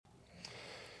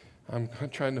I'm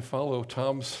trying to follow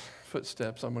Tom's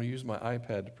footsteps. I'm going to use my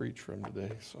iPad to preach from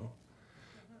today. So,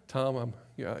 Tom,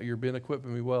 you're been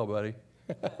equipping me well, buddy.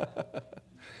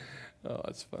 Oh,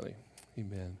 that's funny.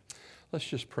 Amen. Let's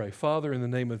just pray. Father, in the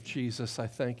name of Jesus, I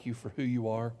thank you for who you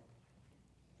are.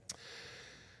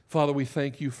 Father, we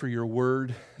thank you for your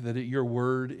word, that your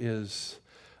word is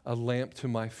a lamp to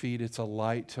my feet. It's a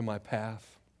light to my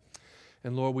path.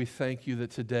 And Lord, we thank you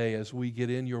that today, as we get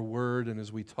in your word and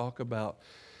as we talk about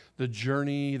the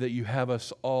journey that you have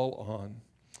us all on,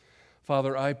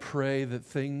 Father, I pray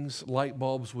that light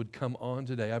bulbs would come on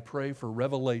today. I pray for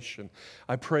revelation.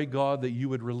 I pray, God, that you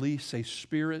would release a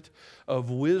spirit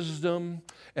of wisdom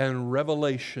and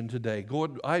revelation today.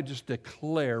 God, I just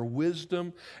declare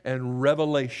wisdom and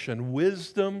revelation.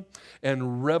 Wisdom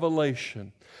and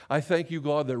revelation. I thank you,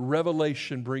 God, that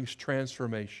revelation brings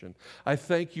transformation. I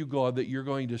thank you, God, that you're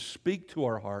going to speak to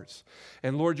our hearts.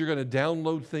 And Lord, you're going to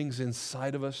download things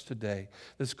inside of us today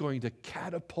that's going to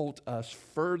catapult us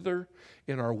further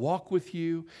in our walk with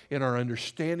you, in our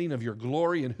understanding of your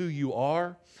glory and who you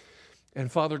are. And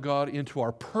Father God, into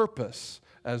our purpose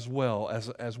as well,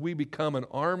 as we become an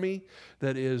army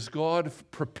that is, God,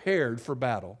 prepared for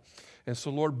battle. And so,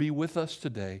 Lord, be with us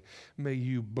today. May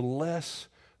you bless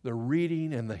the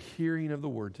reading and the hearing of the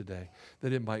word today,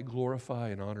 that it might glorify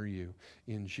and honor you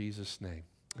in Jesus' name.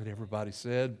 And everybody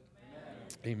said,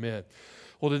 Amen.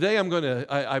 Well, today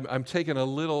I'm taking a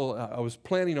little, I was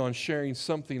planning on sharing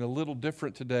something a little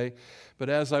different today, but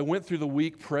as I went through the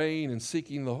week praying and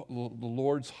seeking the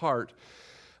Lord's heart,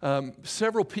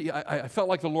 several people, I felt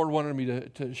like the Lord wanted me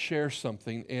to share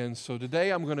something, and so today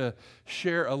I'm going to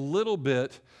share a little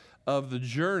bit of the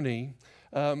journey.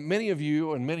 Many of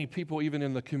you and many people even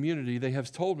in the community, they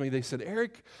have told me, they said,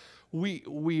 Eric,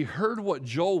 we heard what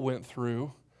Joel went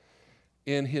through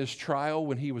in his trial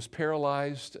when he was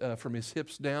paralyzed from his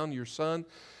hips down, your son,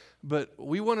 but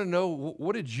we want to know,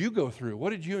 what did you go through?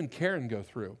 What did you and Karen go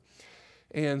through?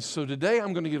 And so today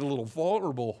I'm going to get a little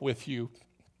vulnerable with you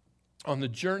on the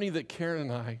journey that Karen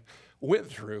and I went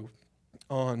through,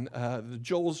 on the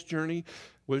Joel's journey,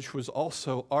 which was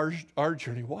also our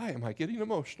journey. Why am I getting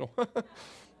emotional?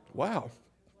 Wow.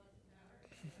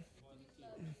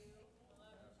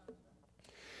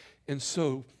 And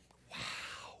so, wow.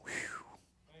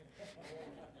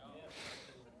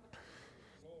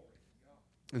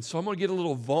 And so I'm going to get a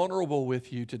little vulnerable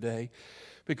with you today,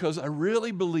 because I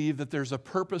really believe that there's a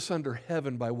purpose under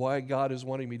heaven by why God is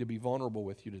wanting me to be vulnerable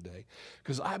with you today.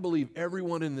 Because I believe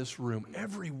everyone in this room,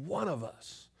 every one of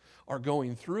us, are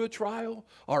going through a trial,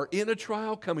 are in a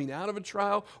trial, coming out of a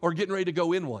trial, or getting ready to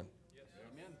go in one. Yes.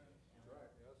 Amen.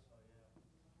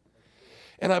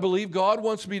 And I believe God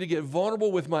wants me to get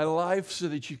vulnerable with my life so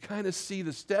that you kind of see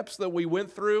the steps that we went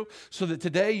through, so that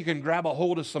today you can grab a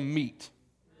hold of some meat.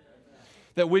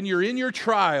 That when you're in your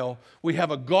trial, we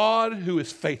have a God who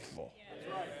is faithful.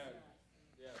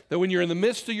 That when you're in the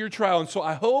midst of your trial, and so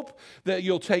I hope that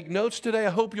you'll take notes today. I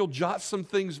hope you'll jot some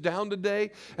things down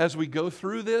today as we go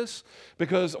through this,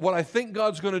 because what I think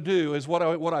God's going to do is what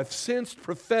I've sensed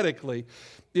prophetically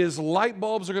is light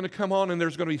bulbs are going to come on, and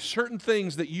there's going to be certain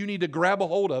things that you need to grab a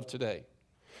hold of today.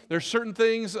 There's certain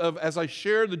things as I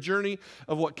share the journey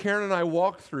of what Karen and I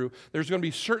walked through, there's going to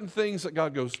be certain things that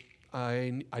God goes,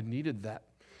 I needed that.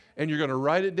 And you're going to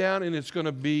write it down, and it's going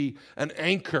to be an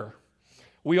anchor.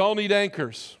 We all need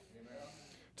anchors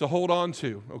to hold on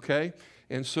to, okay?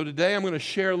 And so today I'm going to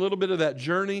share a little bit of that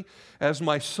journey as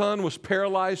my son was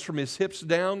paralyzed from his hips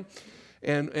down,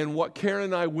 and what Karen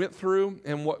and I went through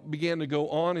and what began to go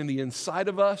on in the inside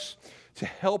of us to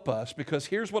help us. Because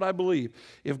here's what I believe.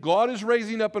 If God is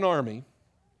raising up an army,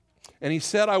 and he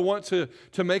said, I want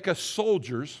to make us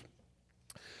soldiers,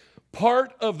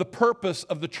 part of the purpose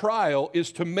of the trial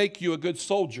is to make you a good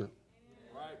soldier.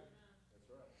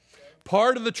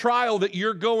 Part of the trial that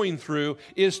you're going through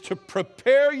is to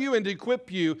prepare you and to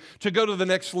equip you to go to the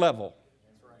next level.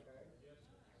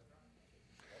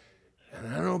 And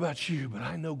I don't know about you, but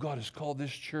I know God has called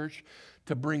this church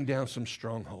to bring down some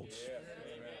strongholds.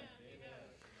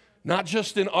 Not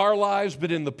just in our lives,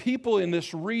 but in the people in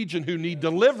this region who need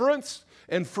deliverance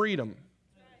and freedom.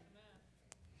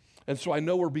 And so I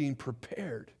know we're being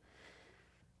prepared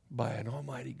by an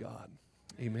almighty God.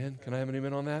 Amen. Can I have an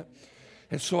amen on that?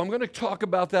 And so I'm going to talk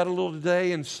about that a little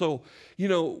today. And so,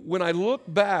 when I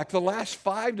look back, the last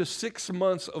 5 to 6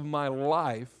 months of my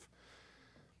life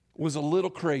was a little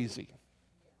crazy.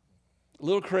 A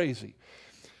little crazy.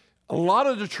 A lot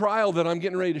of the trial that I'm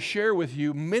getting ready to share with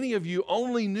you, many of you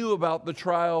only knew about the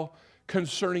trial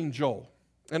concerning Joel.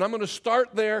 And I'm going to start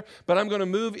there, but I'm going to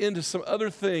move into some other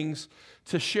things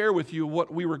to share with you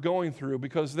what we were going through,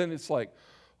 because then it's like,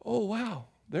 oh, wow,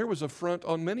 There was a front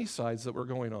on many sides that were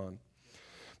going on.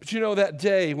 But you know, that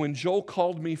day when Joel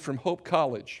called me from Hope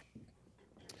College,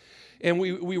 and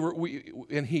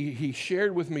he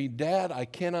shared with me, Dad, I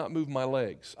cannot move my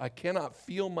legs. I cannot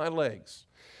feel my legs.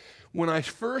 When I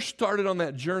first started on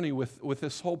that journey with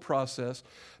this whole process,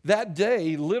 that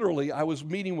day, literally, I was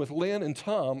meeting with Lynn and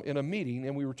Tom in a meeting,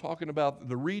 and we were talking about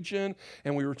the region,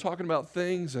 and we were talking about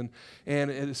things, and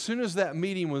as soon as that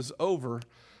meeting was over,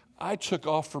 I took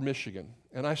off for Michigan,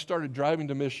 and I started driving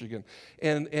to Michigan.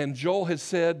 And Joel had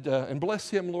said, and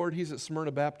bless him, Lord, he's at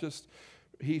Smyrna Baptist.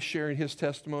 He's sharing his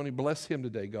testimony. Bless him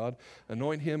today, God.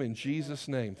 Anoint him in Jesus'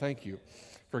 name. Thank you.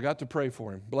 Forgot to pray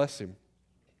for him. Bless him.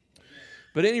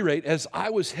 But at any rate, as I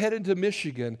was headed to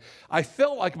Michigan, I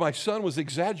felt like my son was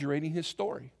exaggerating his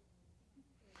story.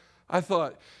 I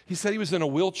thought, he said he was in a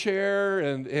wheelchair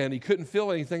and he couldn't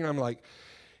feel anything. And I'm like,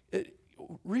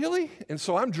 really? And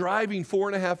so I'm driving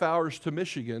 4.5 hours to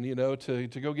Michigan, to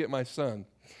go get my son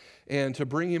and to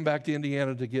bring him back to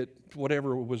Indiana to get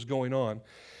whatever was going on.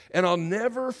 And I'll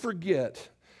never forget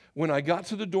when I got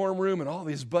to the dorm room and all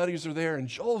these buddies are there and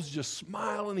Joel's just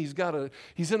smiling.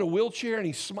 He's in a wheelchair and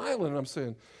he's smiling. And I'm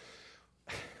saying,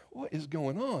 what is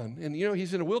going on? And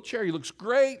he's in a wheelchair. He looks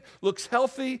great, looks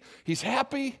healthy. He's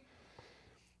happy.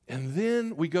 And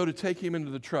then we go to take him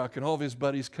into the truck and all of his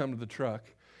buddies come to the truck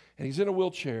and he's in a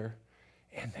wheelchair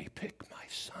and they pick my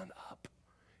son up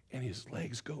and his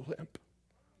legs go limp.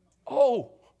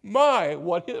 Oh my,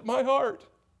 what hit my heart?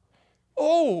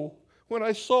 Oh, when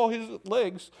I saw his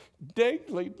legs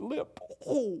dangling limp.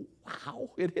 Oh,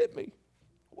 wow, it hit me.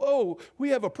 Whoa, we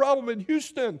have a problem in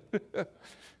Houston.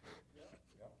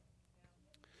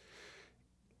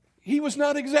 He was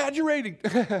not exaggerating.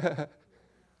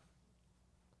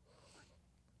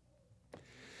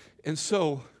 And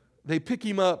so they pick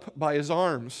him up by his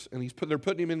arms, and they're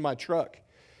putting him in my truck.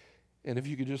 And if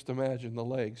you could just imagine the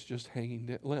legs just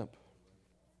hanging limp.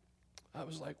 I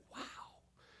was like, wow.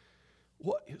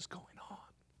 What is going on?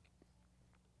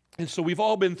 And so we've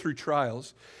all been through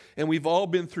trials, and we've all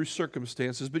been through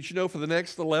circumstances. But for the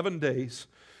next 11 days,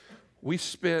 I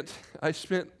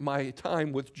spent my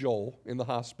time with Joel in the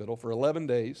hospital for 11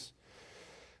 days.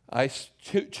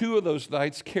 Two of those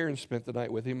nights, Karen spent the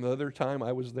night with him. The other time,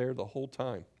 I was there the whole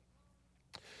time.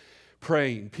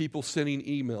 Praying, people sending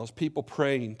emails, people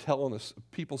praying, telling us,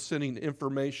 people sending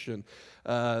information.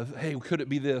 Hey, could it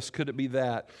be this? Could it be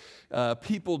that?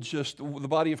 The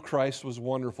body of Christ was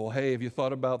wonderful. Hey, have you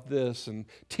thought about this? And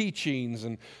teachings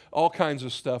and all kinds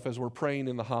of stuff as we're praying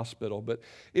in the hospital. But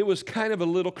it was kind of a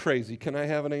little crazy. Can I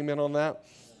have an amen on that?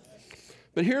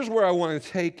 But here's where I want to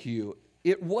take you.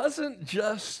 It wasn't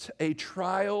just a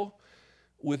trial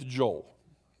with Joel.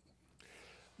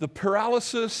 The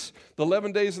paralysis, the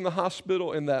 11 days in the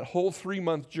hospital, and that whole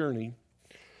 3-month journey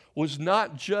was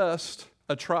not just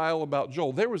a trial about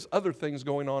Joel. There was other things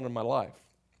going on in my life.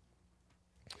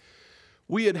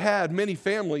 We had many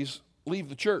families leave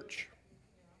the church.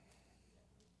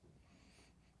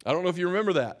 I don't know if you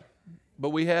remember that,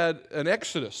 but we had an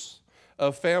exodus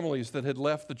of families that had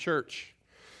left the church.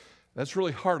 That's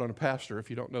really hard on a pastor,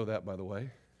 if you don't know that, by the way.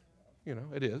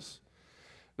 It is.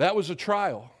 That was a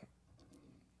trial.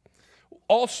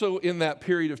 Also, in that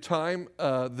period of time,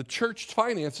 the church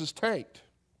finances tanked.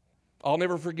 I'll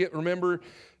never forget, remember,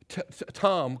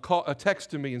 Tom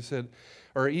texted me and said,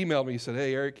 or emailed me, he said,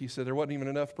 hey, Eric, he said, there wasn't even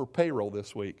enough for payroll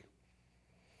this week.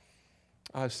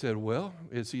 I said, well,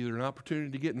 it's either an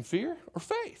opportunity to get in fear or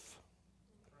faith.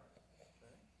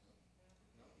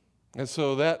 And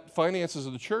so that finances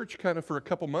of the church kind of for a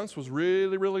couple months was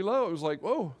really, really low. It was like,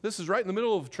 whoa, this is right in the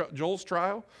middle of Joel's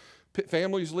trial.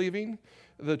 Families leaving.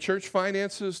 The church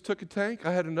finances took a tank.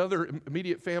 I had another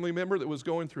immediate family member that was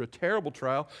going through a terrible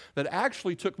trial that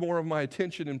actually took more of my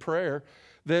attention in prayer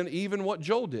than even what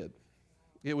Joel did.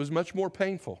 It was much more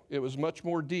painful. It was much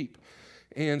more deep.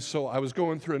 And so I was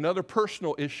going through another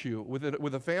personal issue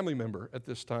with a family member at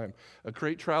this time, a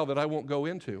great trial that I won't go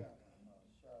into.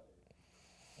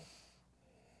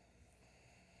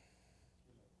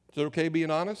 Is it okay being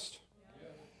honest?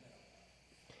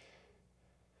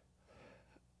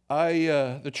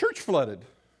 The church flooded.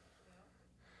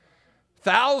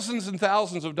 Thousands and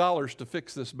thousands of dollars to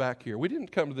fix this back here. We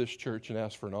didn't come to this church and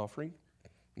ask for an offering.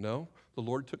 No, the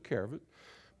Lord took care of it.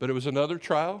 But it was another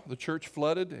trial. The church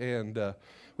flooded, and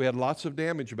we had lots of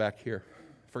damage back here.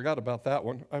 Forgot about that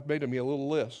one. I've made me a little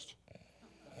list.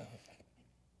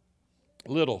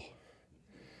 Little.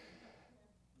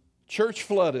 Church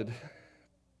flooded.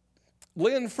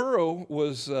 Lynn Furrow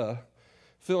was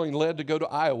feeling led to go to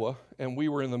Iowa, and we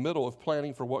were in the middle of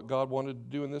planning for what God wanted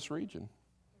to do in this region.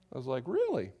 I was like,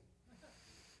 really?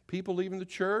 people leaving the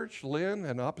church. Lynn,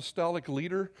 an apostolic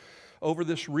leader over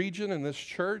this region and this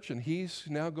church, and he's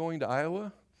now going to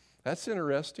Iowa. That's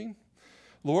interesting.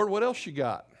 Lord, what else you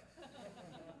got?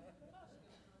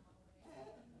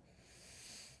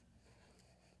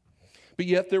 But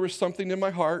yet there was something in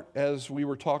my heart as we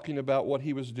were talking about what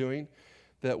he was doing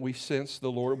that we sensed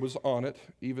the Lord was on it,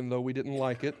 even though we didn't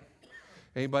like it.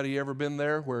 Anybody ever been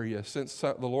there where you sense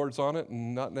the Lord's on it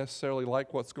and not necessarily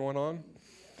like what's going on?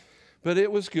 But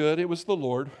it was good. It was the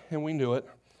Lord, and we knew it.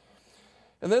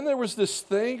 And then there was this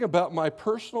thing about my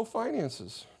personal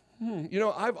finances. You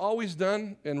know, I've always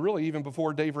done, and really even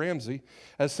before Dave Ramsey,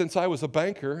 since I was a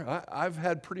banker, I've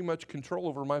had pretty much control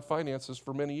over my finances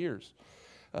for many years.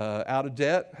 Out of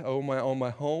debt, own my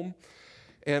home.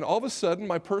 And all of a sudden,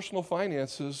 my personal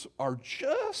finances are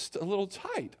just a little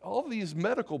tight. All these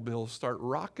medical bills start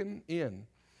rocking in.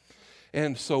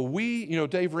 And so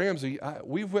Dave Ramsey,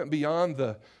 we went beyond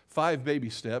the 5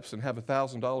 baby steps and have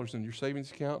 $1,000 in your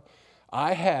savings account.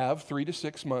 I have 3 to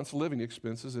 6 months living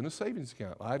expenses in a savings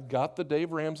account. I've got the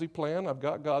Dave Ramsey plan. I've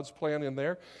got God's plan in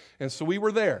there. And so we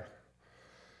were there.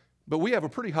 But we have a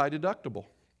pretty high deductible.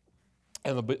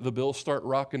 And the bills start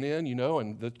rocking in,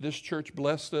 and this church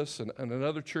blessed us, and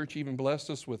another church even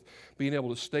blessed us with being able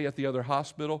to stay at the other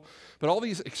hospital. But all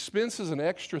these expenses and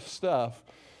extra stuff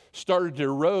started to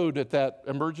erode at that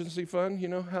emergency fund. You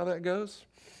know how that goes?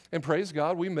 And praise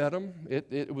God, we met them.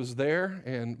 It was there.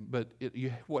 But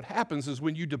what happens is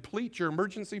when you deplete your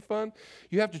emergency fund,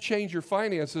 you have to change your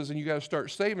finances, and you got to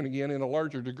start saving again in a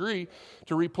larger degree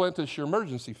to replenish your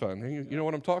emergency fund. You know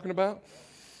what I'm talking about?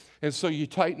 And so you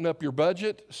tighten up your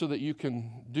budget so that you can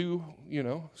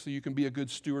so you can be a good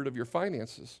steward of your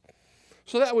finances.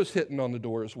 So that was hitting on the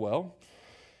door as well.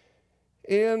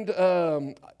 And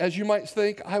as you might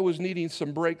think, I was needing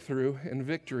some breakthrough and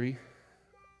victory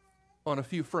on a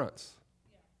few fronts.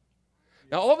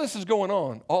 Now, all this is going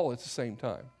on all at the same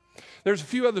time. There's a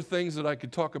few other things that I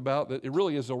could talk about that it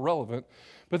really is irrelevant,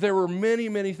 but there were many,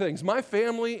 many things. My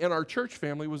family and our church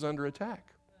family was under attack.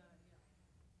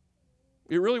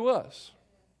 It really was.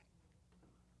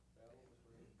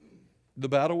 The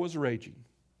battle was raging.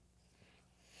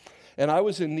 And I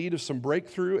was in need of some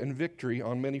breakthrough and victory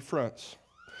on many fronts.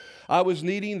 I was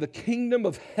needing the kingdom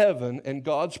of heaven and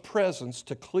God's presence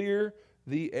to clear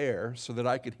the air so that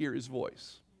I could hear his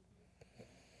voice.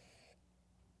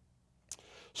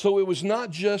 So it was not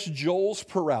just Joel's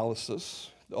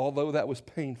paralysis, although that was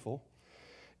painful.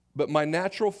 But my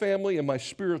natural family and my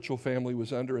spiritual family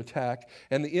was under attack,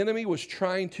 and the enemy was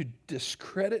trying to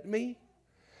discredit me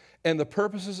and the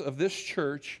purposes of this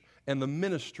church and the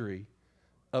ministry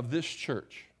of this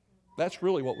church. That's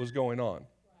really what was going on.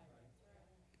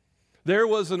 There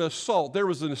was an assault, there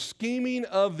was a scheming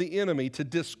of the enemy to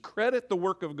discredit the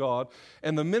work of God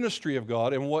and the ministry of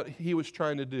God and what he was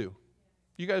trying to do.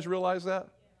 You guys realize that?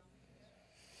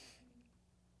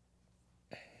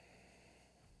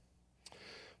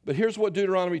 But here's what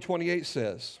Deuteronomy 28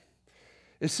 says.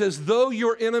 It says, though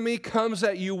your enemy comes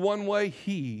at you one way,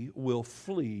 he will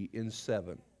flee in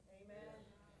 7. Amen.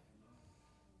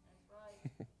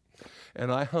 Right.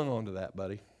 And I hung on to that,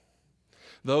 buddy.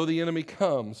 Though the enemy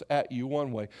comes at you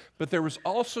one way. But there was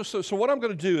also, so what I'm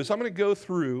going to do is I'm going to go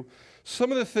through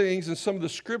some of the things and some of the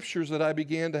scriptures that I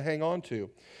began to hang on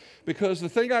to. Because the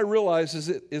thing I realized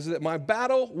is that my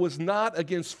battle was not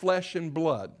against flesh and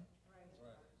blood.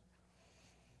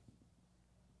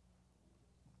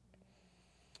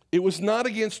 It was not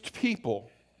against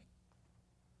people.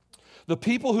 The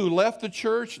people who left the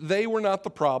church, they were not the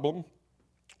problem.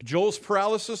 Joel's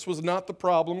paralysis was not the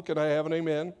problem. Can I have an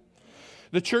amen?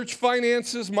 The church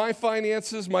finances, my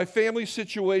family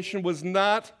situation was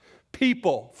not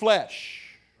people,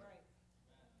 flesh.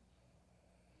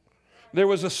 There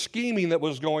was a scheming that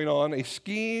was going on, a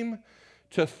scheme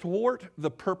to thwart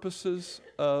the purposes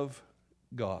of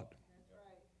God.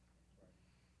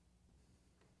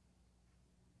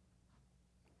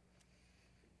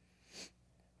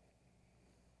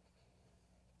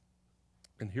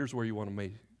 And here's where you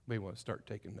may want to start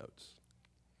taking notes.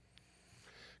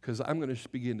 Because I'm going to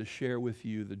begin to share with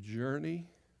you the journey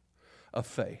of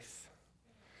faith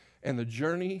and the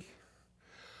journey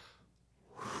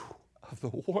of the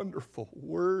wonderful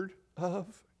Word of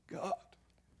God.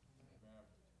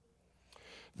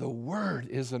 The Word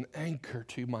is an anchor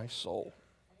to my soul.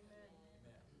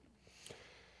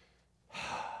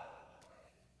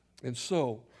 And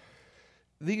so,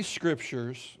 these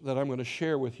scriptures that I'm going to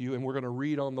share with you and we're going to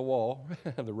read on the wall,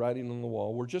 the writing on the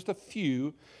wall, were just a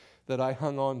few that I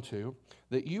hung on to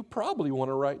that you probably want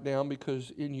to write down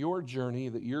because in your journey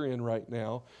that you're in right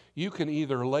now, you can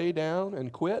either lay down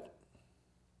and quit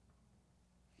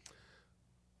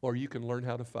or you can learn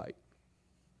how to fight.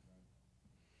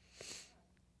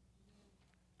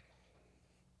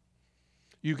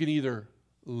 You can either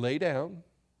lay down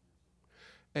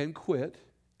and quit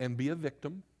and be a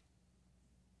victim,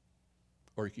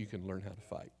 or you can learn how to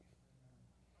fight.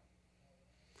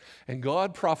 And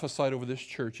God prophesied over this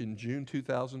church in June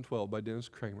 2012 by Dennis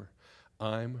Kramer,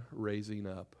 I'm raising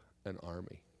up an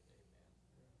army.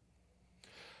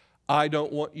 I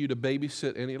don't want you to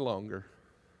babysit any longer.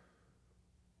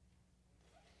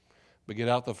 But get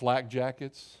out the flak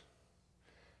jackets,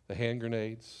 the hand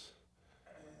grenades,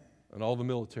 and all the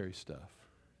military stuff,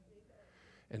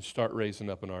 and start raising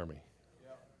up an army.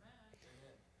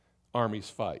 Armies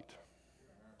fight.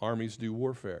 Armies do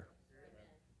warfare.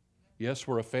 Yes,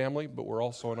 we're a family, but we're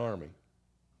also an army.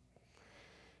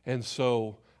 And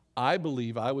so I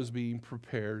believe I was being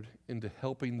prepared into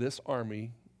helping this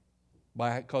army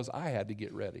because I had to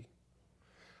get ready.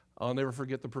 I'll never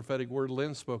forget the prophetic word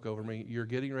Lynn spoke over me. You're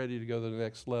getting ready to go to the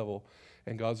next level,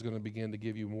 and God's going to begin to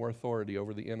give you more authority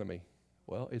over the enemy.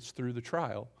 Well, it's through the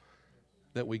trial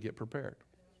that we get prepared.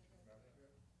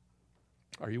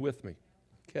 Are you with me?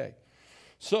 Okay.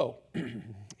 So,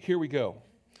 here we go.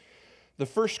 The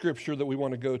first scripture that we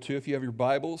want to go to, if you have your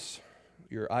Bibles,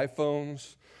 your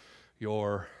iPhones,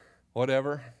 your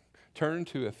whatever, turn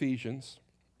to Ephesians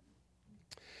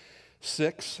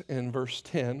 6 and verse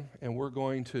 10, and we're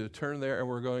going to turn there and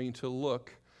we're going to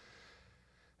look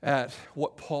at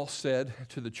what Paul said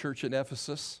to the church in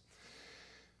Ephesus.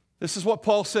 This is what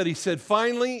Paul said. He said,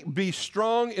 finally, be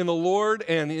strong in the Lord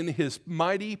and in his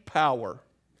mighty power.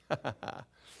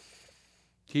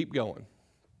 Keep going.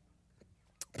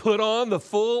 Put on the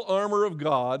full armor of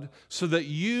God so that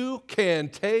you can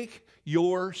take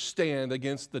your stand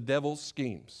against the devil's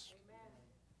schemes.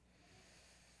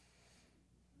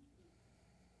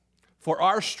 For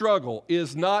our struggle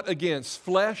is not against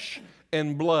flesh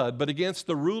and blood, but against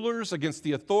the rulers, against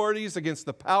the authorities, against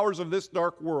the powers of this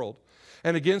dark world,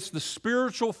 and against the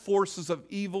spiritual forces of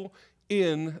evil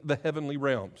in the heavenly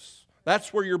realms.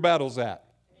 That's where your battle's at.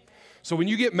 So when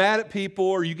you get mad at people,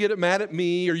 or you get mad at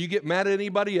me, or you get mad at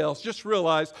anybody else, just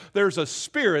realize there's a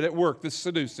spirit at work that's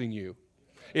seducing you.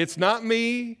 It's not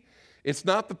me. It's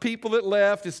not the people that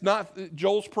left. It's not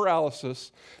Joel's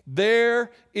paralysis. There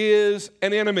is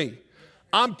an enemy.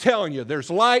 I'm telling you,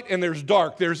 there's light and there's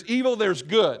dark. There's evil, there's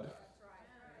good.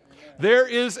 There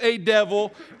is a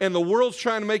devil, and the world's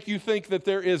trying to make you think that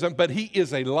there isn't, but he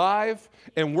is alive,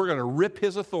 and we're going to rip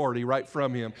his authority right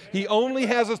from him. He only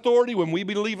has authority when we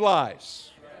believe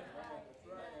lies.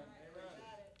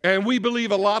 And we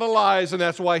believe a lot of lies, and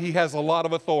that's why he has a lot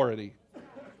of authority.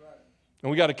 And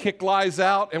we got to kick lies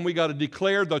out, and we got to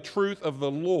declare the truth of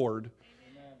the Lord,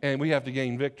 and we have to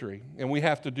gain victory, and we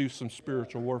have to do some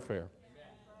spiritual warfare.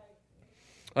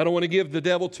 I don't want to give the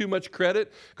devil too much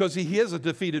credit because he is a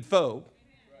defeated foe.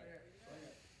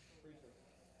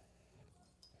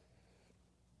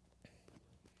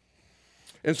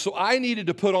 And so I needed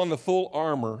to put on the full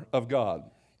armor of God,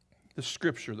 the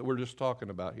scripture that we're just talking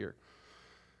about here.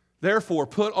 Therefore,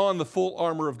 put on the full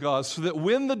armor of God so that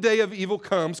when the day of evil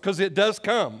comes, because it does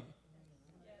come,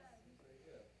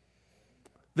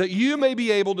 that you may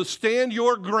be able to stand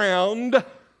your ground.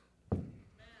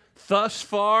 Thus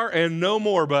far and no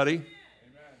more, buddy. Amen.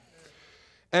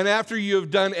 And after you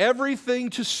have done everything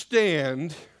to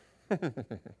stand,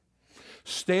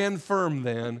 stand firm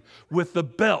then with the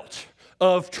belt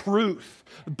of truth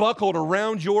buckled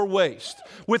around your waist,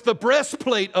 with the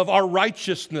breastplate of our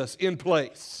righteousness in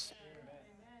place,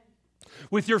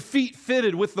 with your feet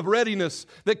fitted with the readiness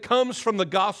that comes from the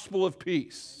gospel of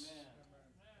peace.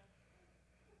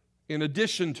 In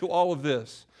addition to all of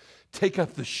this, take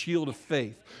up the shield of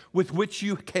faith with which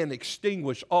you can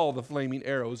extinguish all the flaming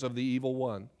arrows of the evil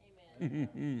one.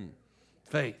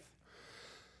 Faith.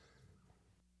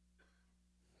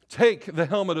 Take the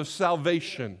helmet of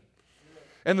salvation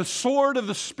and the sword of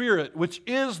the Spirit, which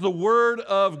is the word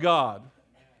of God.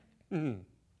 And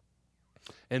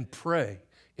pray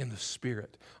in the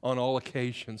Spirit on all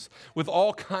occasions with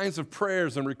all kinds of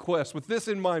prayers and requests. With this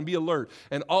in mind, be alert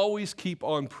and always keep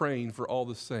on praying for all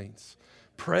the saints.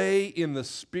 Pray in the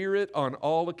Spirit on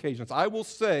all occasions. I will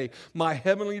say my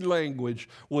heavenly language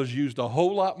was used a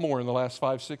whole lot more in the last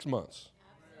 5-6 months.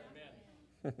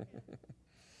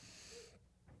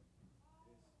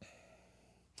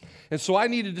 And so I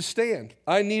needed to stand.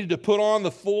 I needed to put on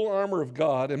the full armor of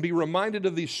God and be reminded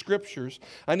of these scriptures.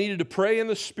 I needed to pray in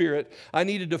the Spirit. I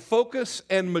needed to focus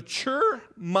and mature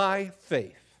my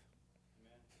faith.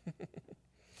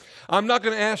 I'm not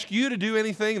going to ask you to do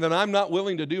anything that I'm not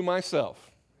willing to do myself.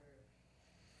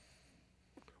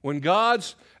 When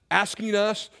God's asking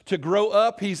us to grow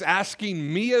up. He's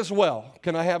asking me as well.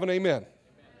 Can I have an amen? Amen.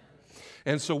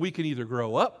 And so we can either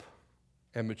grow up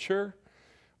and mature,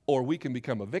 or we can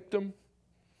become a victim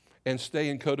and stay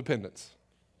in codependence.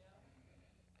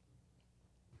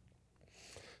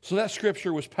 So that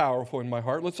scripture was powerful in my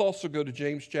heart. Let's also go to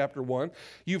James chapter 1.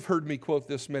 You've heard me quote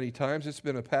this many times. It's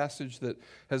been a passage that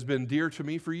has been dear to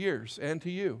me for years, and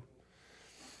to you.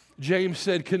 James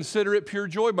said, "Consider it pure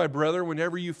joy, my brother,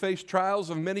 whenever you face trials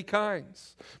of many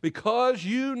kinds, because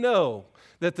you know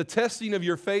that the testing of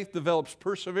your faith develops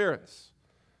perseverance.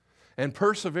 And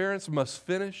perseverance must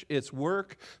finish its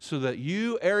work so that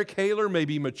you, Eric Haler, may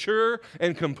be mature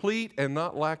and complete and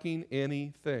not lacking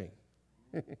anything."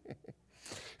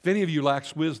 If any of you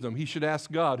lacks wisdom, he should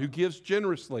ask God, who gives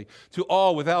generously to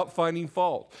all without finding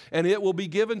fault, and it will be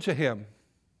given to him.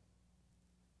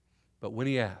 But when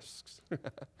he asks,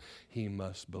 he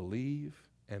must believe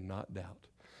and not doubt,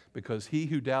 because he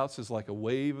who doubts is like a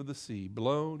wave of the sea,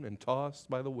 blown and tossed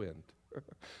by the wind.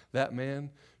 That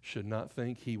man should not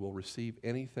think he will receive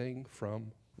anything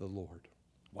from the Lord.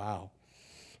 Wow.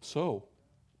 So,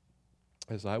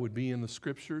 as I would be in the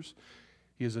scriptures,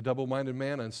 he is a double-minded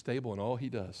man, unstable in all he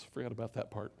does. Forgot about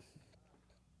that part.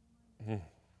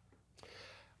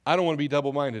 I don't want to be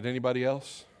double-minded. Anybody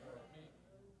else?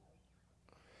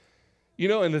 You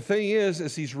know, and the thing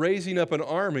is he's raising up an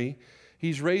army.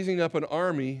 He's raising up an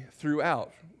army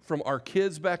throughout, from our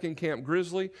kids back in Camp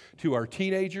Grizzly to our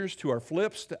teenagers to our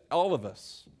flips to all of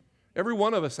us. Every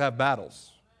one of us have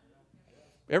battles.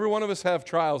 Every one of us have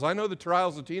trials. I know the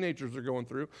trials the teenagers are going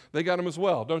through. They got them as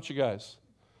well, don't you guys?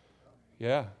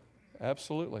 Yeah,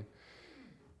 absolutely.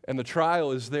 And the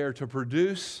trial is there to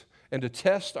produce and to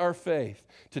test our faith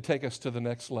to take us to the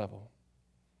next level.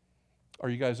 Are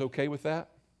you guys okay with that?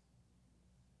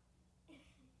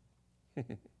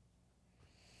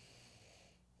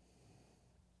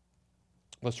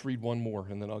 Let's read one more,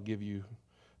 and then I'll give you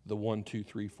the 1, 2,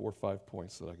 3, 4, 5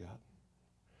 points that I got.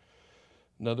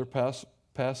 Another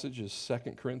passage is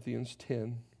 2 Corinthians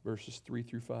 10, verses 3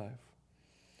 through 5.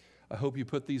 I hope you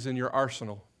put these in your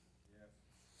arsenal.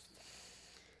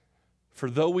 For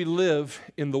though we live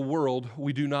in the world,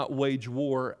 we do not wage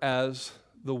war as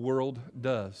the world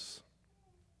does.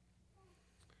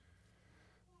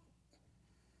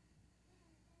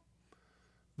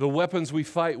 The weapons we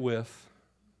fight with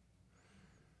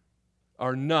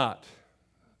are not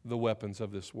the weapons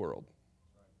of this world.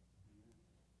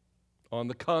 On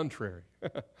the contrary,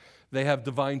 they have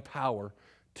divine power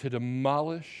to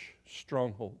demolish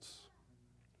strongholds.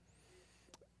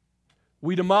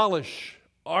 We demolish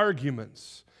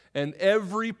arguments and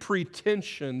every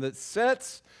pretension that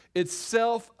sets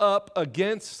itself up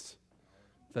against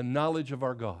the knowledge of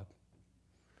our God.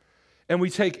 And we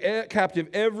take captive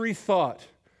every thought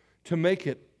to make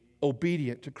it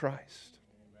obedient to Christ.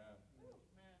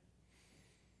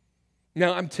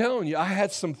 Now, I'm telling you, I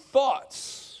had some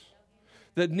thoughts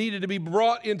that needed to be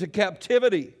brought into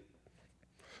captivity.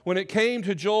 When it came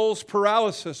to Joel's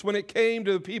paralysis, when it came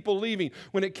to the people leaving,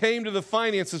 when it came to the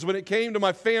finances, when it came to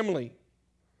my family,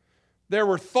 there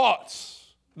were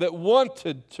thoughts that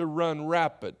wanted to run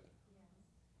rapid.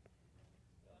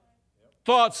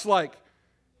 Thoughts like,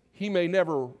 he may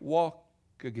never walk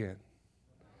again.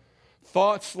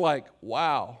 Thoughts like,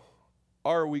 wow,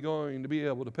 are we going to be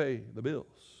able to pay the bills?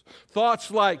 Thoughts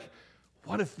like,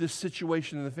 what if this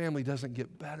situation in the family doesn't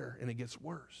get better and it gets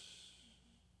worse?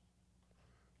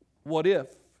 What if?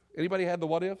 Anybody had the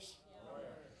what ifs?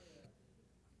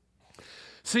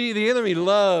 See, the enemy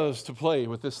loves to play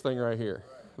with this thing right here,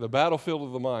 the battlefield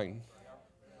of the mind.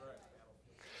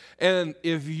 And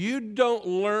if you don't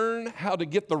learn how to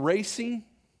get the racing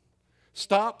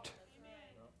stopped,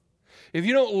 if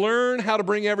you don't learn how to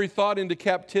bring every thought into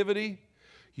captivity,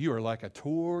 you are like a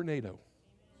tornado.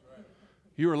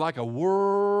 You are like a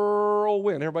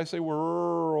whirlwind. Everybody say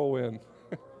whirlwind.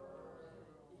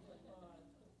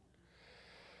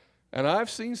 And I've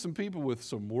seen some people with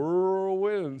some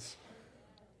whirlwinds.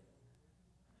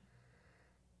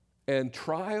 And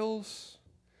trials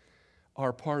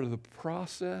are part of the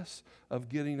process of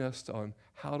getting us on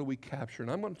how do we capture.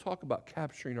 And I'm going to talk about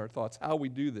capturing our thoughts, how we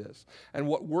do this, and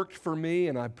what worked for me,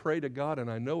 and I pray to God, and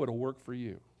I know it'll work for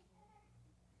you.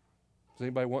 Does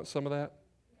anybody want some of that?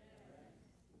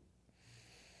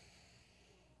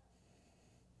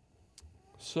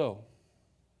 So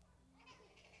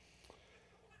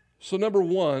number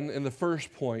one, in the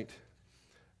first point,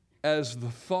 as the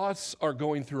thoughts are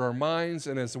going through our minds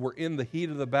and as we're in the heat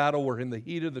of the battle, we're in the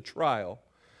heat of the trial,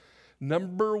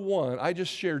 number one, I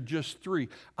just shared just 3.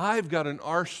 I've got an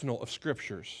arsenal of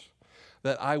scriptures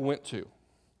that I went to.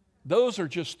 Those are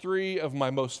just 3 of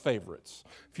my most favorites.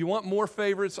 If you want more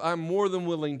favorites, I'm more than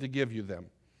willing to give you them.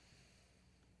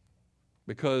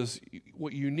 Because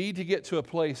what you need to get to a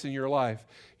place in your life,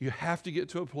 you have to get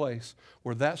to a place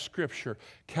where that scripture,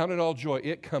 count it all joy,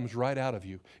 it comes right out of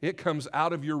you. It comes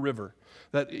out of your river.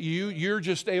 That you're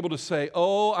just able to say,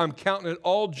 oh, I'm counting it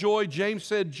all joy. James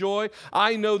said joy.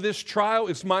 I know this trial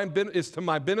is to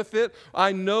my benefit.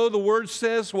 I know the word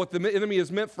says what the enemy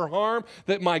is meant for harm,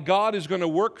 that my God is going to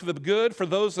work the good for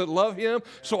those that love him.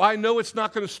 So I know it's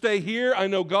not going to stay here. I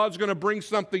know God's going to bring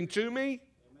something to me.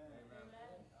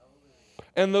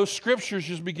 And those scriptures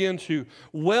just begin to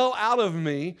well out of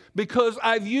me because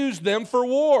I've used them for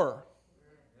war.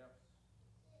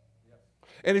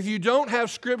 And if you don't have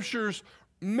scriptures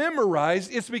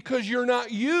memorized, it's because you're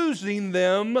not using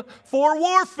them for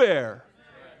warfare.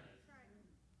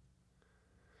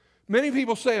 Many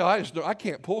people say, oh, I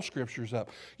can't pull scriptures up.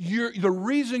 The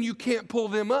reason you can't pull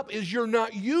them up is you're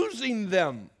not using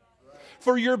them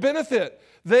for your benefit.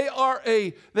 They are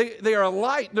a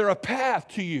light, they're a path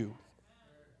to you.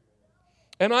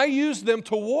 And I use them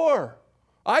to war.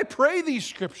 I pray these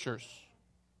scriptures.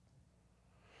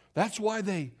 That's why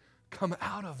they come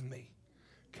out of me.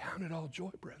 Count it all joy,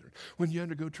 brethren, when you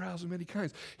undergo trials of many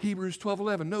kinds. Hebrews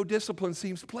 12:11, no discipline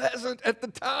seems pleasant at the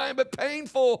time, but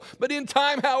painful. But in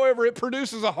time, however, it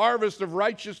produces a harvest of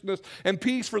righteousness and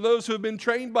peace for those who have been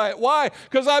trained by it. Why?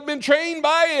 Because I've been trained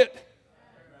by it.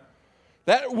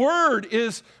 That word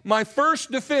is my first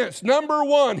defense. Number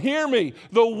 1, hear me.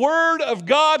 The word of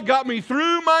God got me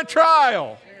through my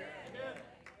trial.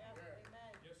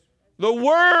 The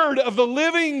word of the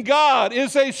living God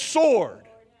is a sword.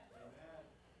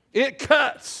 It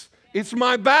cuts. It's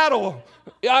my battle.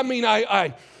 I mean,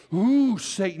 ooh,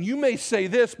 Satan, you may say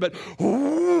this, but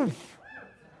ooh.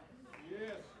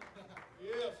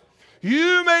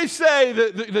 You may say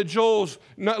that Joel's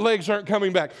legs aren't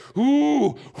coming back.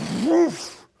 Ooh,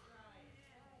 woof.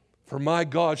 For my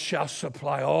God shall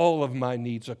supply all of my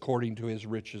needs according to his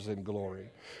riches and glory.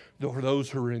 For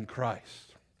those who are in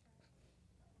Christ.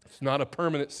 It's not a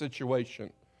permanent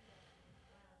situation.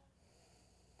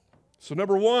 So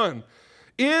number 1,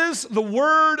 is the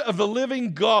word of the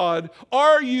living God,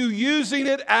 are you using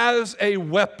it as a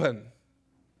weapon?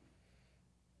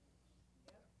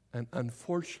 And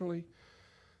unfortunately,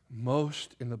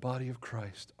 most in the body of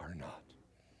Christ are not.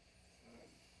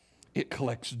 It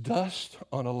collects dust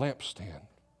on a lampstand.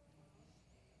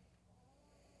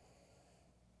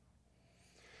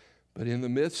 But in the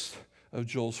midst of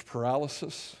Joel's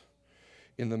paralysis,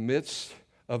 in the midst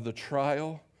of the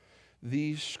trial,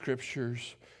 these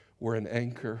scriptures were an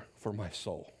anchor for my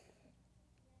soul.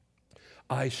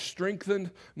 I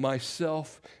strengthened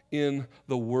myself in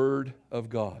the Word of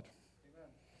God.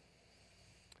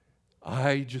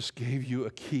 I just gave you a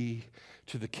key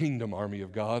to the kingdom army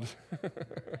of God.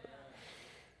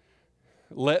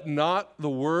 Let not the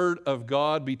word of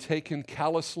God be taken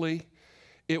callously.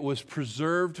 It was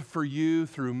preserved for you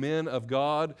through men of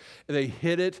God. They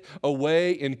hid it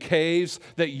away in caves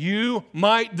that you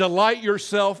might delight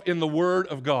yourself in the word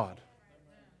of God.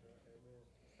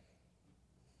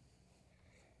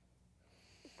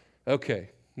 Okay,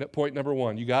 point number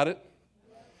 1. You got it?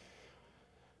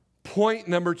 Point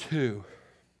number 2,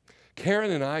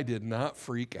 Karen and I did not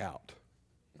freak out.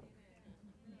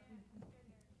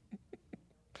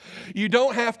 You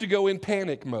don't have to go in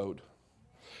panic mode.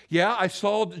 Yeah, I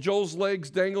saw Joel's legs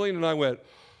dangling and I went,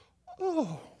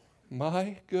 oh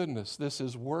my goodness, this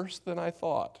is worse than I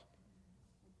thought.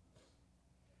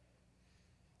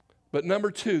 But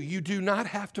number 2, you do not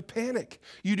have to panic.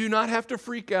 You do not have to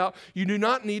freak out. You do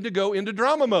not need to go into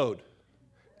drama mode.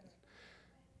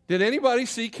 Did anybody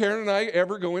see Karen and I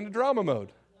ever go into drama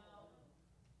mode?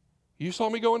 You saw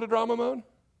me go into drama mode?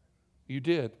 You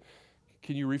did.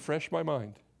 Can you refresh my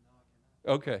mind?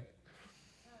 Okay.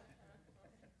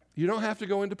 You don't have to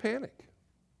go into panic.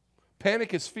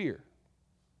 Panic is fear.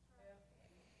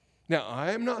 Now,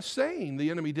 I am not saying the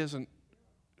enemy isn't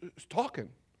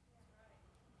talking.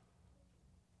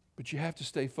 But you have to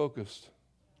stay focused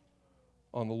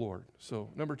on the Lord. So,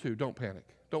 number 2, don't panic.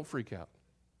 Don't freak out.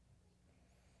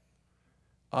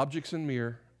 Objects in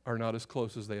mirror are not as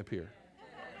close as they appear.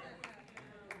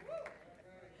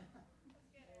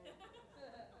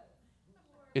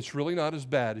 It's really not as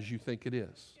bad as you think it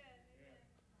is.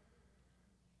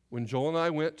 When Joel and I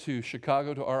went to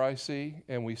Chicago to RIC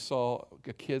and we saw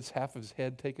a kid's half of his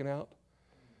head taken out,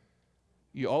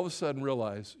 you all of a sudden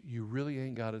realize you really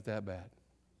ain't got it that bad.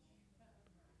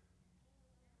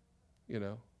 You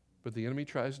know, but the enemy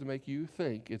tries to make you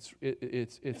think it's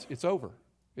over.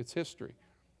 It's history.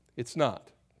 It's not.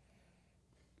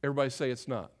 Everybody say it's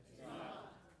not.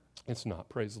 It's not.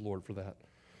 Praise the Lord for that.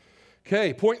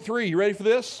 Okay, point 3. You ready for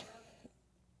this?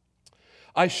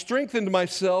 I strengthened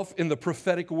myself in the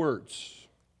prophetic words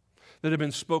that have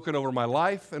been spoken over my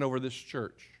life and over this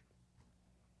church.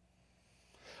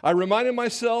 I reminded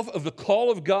myself of the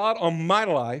call of God on my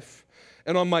life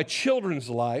and on my children's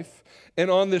life and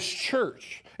on this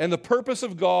church and the purpose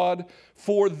of God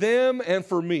for them and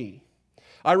for me.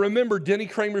 I remember Denny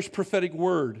Kramer's prophetic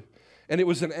word, and it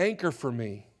was an anchor for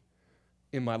me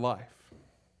in my life.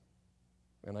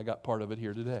 And I got part of it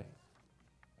here today.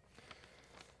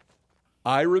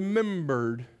 I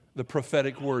remembered the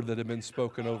prophetic word that had been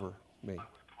spoken over me.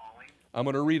 I'm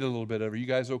going to read a little bit of it. Are you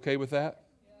guys okay with that?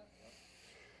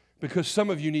 Because some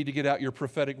of you need to get out your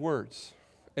prophetic words.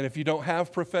 And if you don't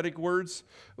have prophetic words,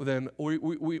 then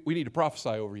we need to prophesy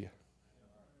over you.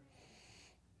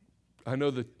 I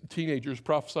know the teenagers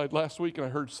prophesied last week, and I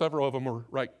heard several of them were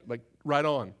right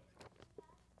on.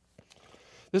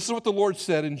 This is what the Lord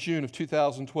said in June of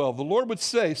 2012. The Lord would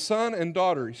say, son and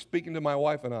daughter, he's speaking to my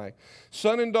wife and I,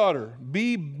 son and daughter,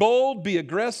 be bold, be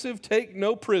aggressive, take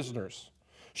no prisoners,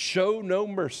 show no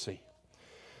mercy.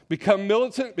 Become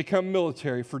militant, become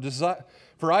military, for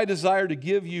I desire to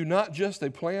give you not just a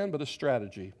plan, but a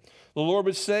strategy. The Lord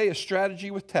would say, a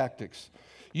strategy with tactics.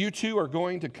 You two are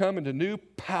going to come into new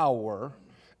power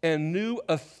and new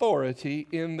authority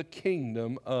in the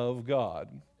kingdom of God.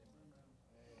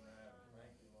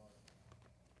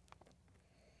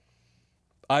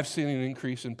 I've seen an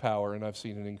increase in power and I've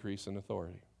seen an increase in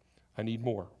authority. I need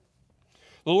more.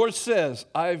 The Lord says,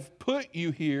 I've put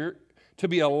you here to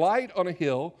be a light on a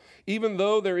hill, even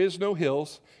though there is no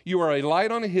hills. You are a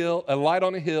light on a hill, a light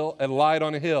on a hill, a light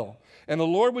on a hill. And the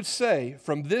Lord would say,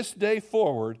 from this day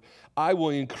forward, I will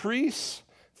increase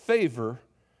favor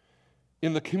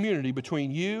in the community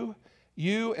between you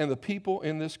and the people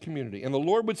in this community. And the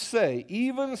Lord would say,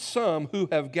 even some who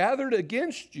have gathered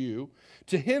against you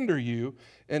to hinder you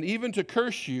and even to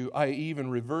curse you, I even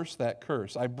reverse that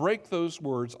curse. I break those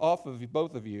words off of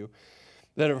both of you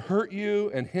that have hurt you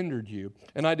and hindered you,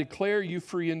 and I declare you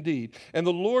free indeed. And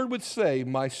the Lord would say,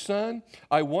 my son,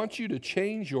 I want you to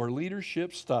change your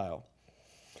leadership style.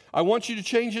 I want you to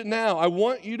change it now. I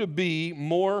want you to be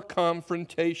more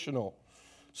confrontational.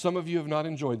 Some of you have not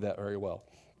enjoyed that very well.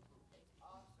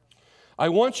 I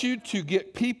want you to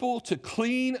get people to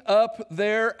clean up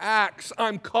their acts.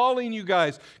 I'm calling you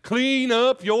guys, clean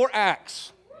up your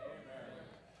acts.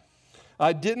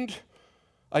 I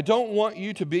don't want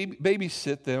you to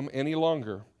babysit them any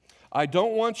longer. I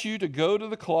don't want you to go to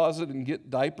the closet and get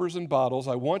diapers and bottles.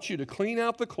 I want you to clean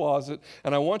out the closet,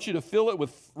 and I want you to fill it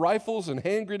with rifles and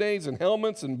hand grenades and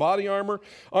helmets and body armor,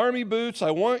 army boots.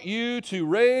 I want you to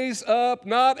raise up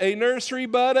not a nursery,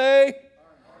 but a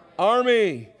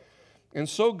army. And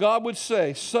so God would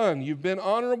say, son, you've been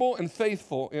honorable and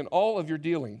faithful in all of your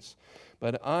dealings,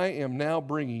 but I am now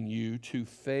bringing you to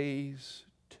phase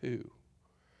 2.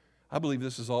 I believe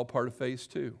this is all part of phase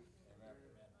 2.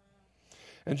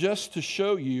 And just to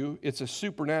show you it's a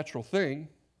supernatural thing,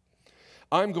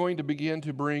 I'm going to begin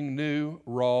to bring new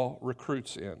raw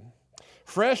recruits in.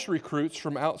 Fresh recruits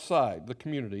from outside the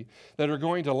community that are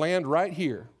going to land right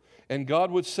here. And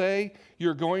God would say,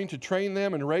 you're going to train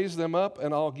them and raise them up,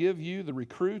 and I'll give you the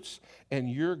recruits, and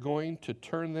you're going to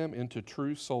turn them into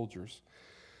true soldiers.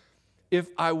 If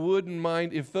I wouldn't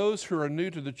mind, if those who are new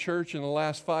to the church in the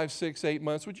last 5, 6, 8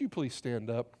 months, would you please stand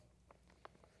up?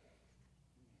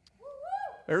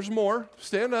 There's more.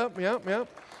 Stand up. Yep.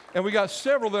 And we got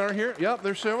several that are here. Yep,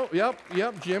 there's several.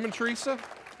 Yep. Jim and Teresa.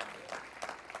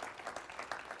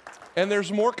 And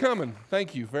there's more coming.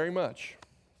 Thank you very much.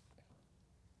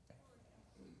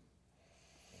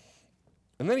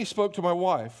 And then he spoke to my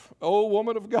wife. Oh,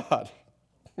 woman of God.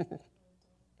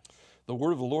 The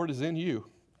word of the Lord is in you.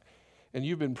 And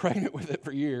you've been pregnant with it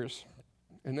for years.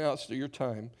 And now it's your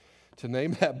time to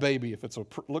name that baby. If it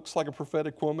looks like a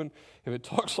prophetic woman, if it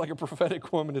talks like a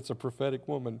prophetic woman, it's a prophetic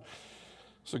woman.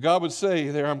 So God would say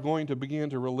there, I'm going to begin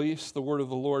to release the word of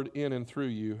the Lord in and through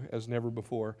you as never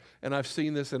before. And I've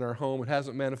seen this in our home. It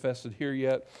hasn't manifested here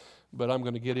yet, but I'm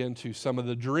going to get into some of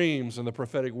the dreams and the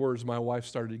prophetic words my wife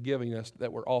started giving us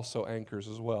that were also anchors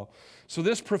as well. So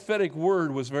this prophetic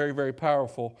word was very, very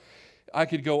powerful. I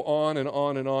could go on and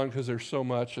on and on because there's so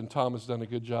much, and Tom has done a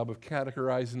good job of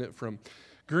categorizing it from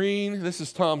green. This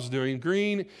is Tom's doing.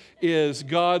 Green is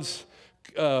God's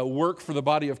work for the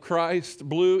body of Christ.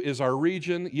 Blue is our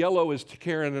region. Yellow is to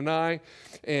Karen and I,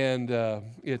 and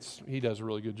he does a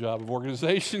really good job of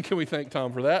organization. Can we thank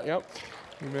Tom for that? Yep.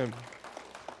 Amen.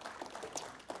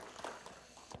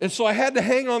 And so I had to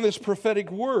hang on this prophetic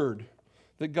word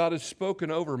that God has spoken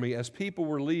over me as people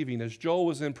were leaving, as Joel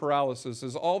was in paralysis,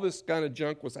 as all this kind of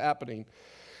junk was happening.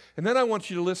 And then I want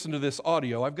you to listen to this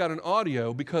audio. I've got an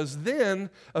audio because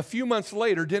then a few months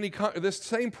later, this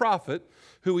same prophet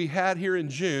who we had here in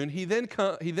June, he then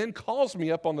calls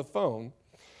me up on the phone.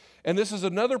 And this is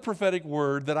another prophetic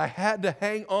word that I had to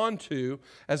hang on to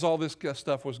as all this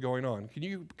stuff was going on. Can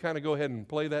you kind of go ahead and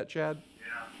play that, Chad?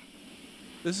 Yeah.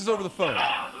 This is over the phone.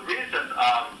 The reason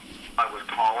I was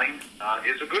calling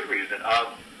is a good reason.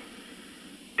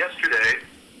 Yesterday,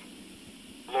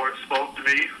 the Lord spoke to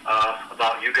me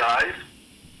about you guys,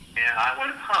 and I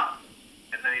went, huh.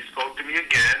 And then he spoke to me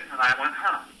again, and I went,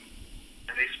 huh.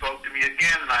 And he spoke to me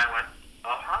again, and I went,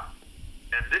 uh-huh.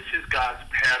 And this is God's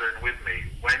pattern with me.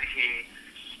 When he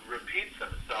repeats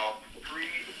himself 3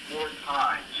 to 4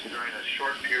 times during a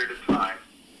short period of time,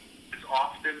 it's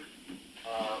often,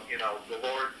 the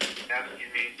Lord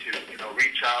asking me to,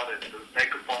 reach out and to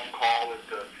make a phone call and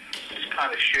to just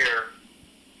kind of share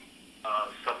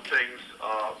some things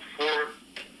for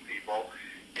people.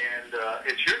 And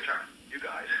it's your turn, you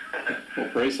guys. Well,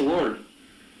 praise the Lord.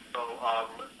 So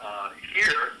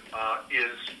here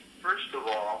is, first of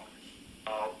all,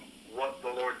 what the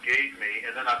Lord gave me,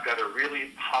 and then I've got a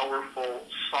really powerful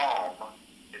psalm.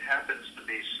 It happens to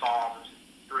be Psalms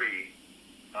 3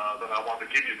 that I want to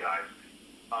give you guys.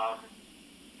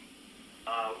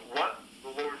 What the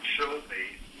Lord showed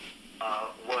me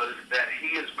was that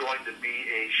he is going to be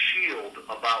a shield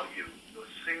about you. The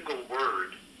single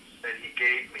word that he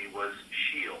gave me was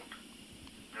shield.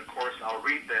 And of course, I'll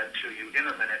read that to you in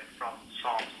a minute from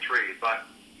Psalm 3, but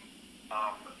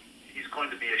he's going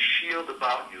to be a shield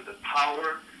about you. The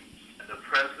power and the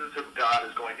presence of God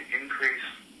is going to increase.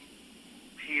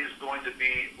 He is going to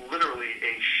be literally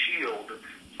a shield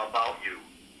about you.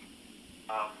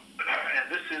 And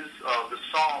this is the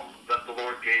psalm that the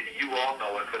Lord gave me. You all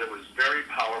know it, but it was very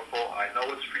powerful. I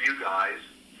know it's for you guys.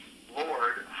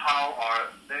 Lord, how are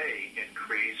they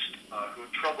increased who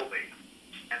trouble me?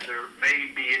 And there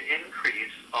may be an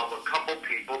increase of a couple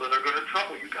people that are going to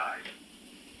trouble you guys.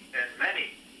 And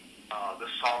many, the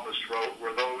psalmist wrote,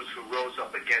 were those who rose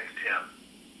up against him.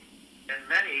 And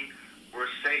many were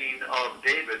saying of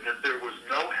David that there was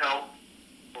no help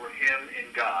for him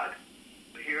in God.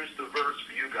 Here's the verse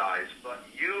for you guys. But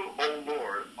you, O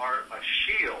Lord, are a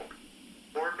shield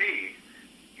for me.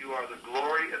 You are the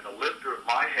glory and the lifter of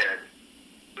my head.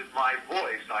 With my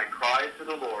voice I cry to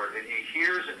the Lord, and he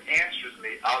hears and answers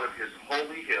me out of his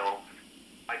holy hill.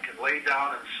 I can lay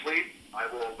down and sleep. I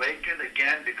will awaken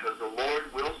again because the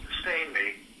Lord will sustain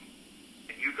me.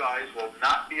 And you guys will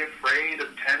not be afraid of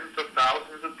tens of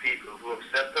thousands of people who have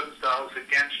set themselves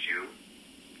against you.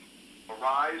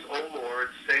 Arise, O Lord,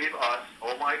 save us,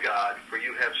 O my God, for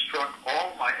you have struck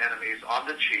all my enemies on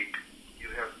the cheek. You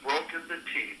have broken the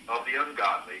teeth of the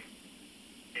ungodly.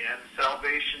 And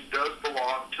salvation does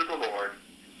belong to the Lord,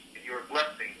 and your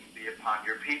blessing be upon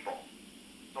your people.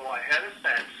 So I had a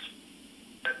sense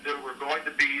that there were going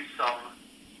to be some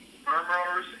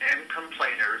murmurers and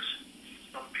complainers,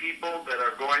 some people that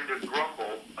are going to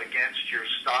grumble against your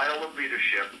style of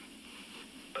leadership,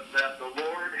 but that the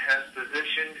Lord has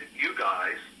positioned you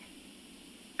guys,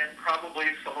 and probably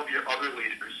some of your other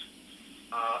leaders,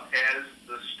 as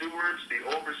the stewards, the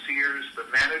overseers, the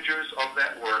managers of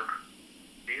that work,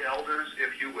 the elders,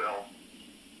 if you will.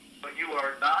 But you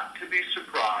are not to be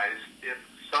surprised if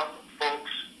some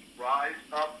folks rise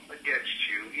up against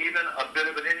you, even a bit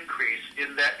of an increase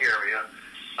in that area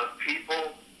of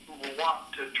people who will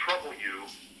want to trouble you.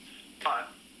 But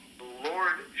the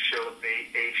Lord showed me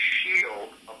a shield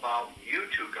about you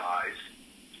two guys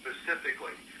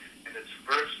specifically. And it's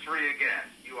verse 3 again.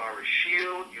 You are a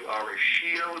shield, you are a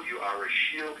shield, you are a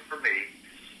shield for me.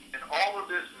 And all of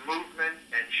this movement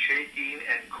and shaking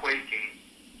and quaking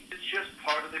is just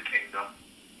part of the kingdom.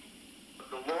 But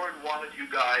the Lord wanted you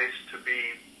guys to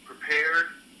be prepared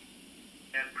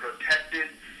and protected,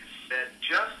 that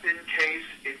just in case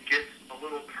it gets a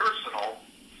little personal,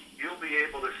 you'll be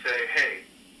able to say, hey,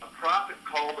 a prophet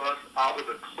called us out of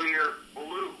the clear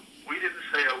blue. We didn't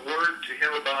say a word to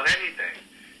him about anything.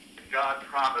 And God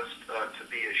promised to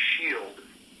be a shield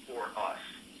for us.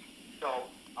 So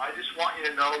I just want you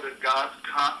to know that God's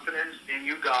confidence in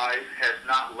you guys has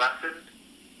not lessened.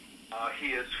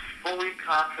 He is fully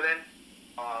confident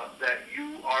that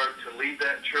you are to lead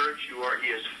that church. He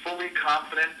is fully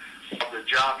confident of the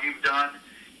job you've done.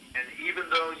 And even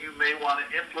though you may want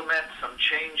to implement some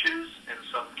changes and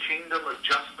some kingdom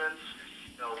adjustments,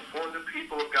 for the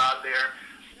people of God there,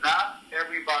 not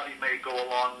everybody may go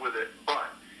along with it, but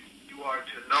you are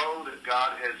to know that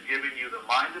God has given you the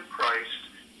mind of Christ,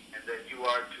 and that you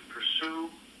are to pursue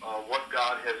what God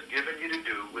God has given you to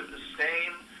do with the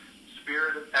same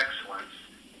spirit of excellence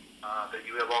that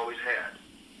you have always had.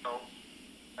 So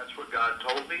that's what God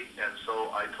told me, and so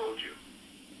I told you.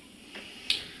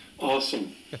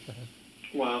 Awesome.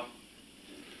 Wow.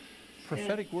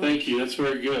 Prophetic word. Thank you. That's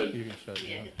very good. You can shut it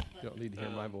down. You don't need to hear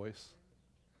my voice.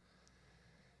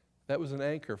 That was an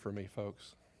anchor for me,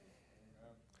 folks.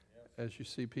 As you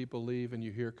see people leave and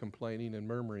you hear complaining and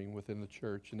murmuring within the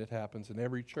church, and it happens in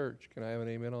every church. Can I have an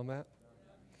amen on that?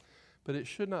 But it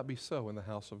should not be so in the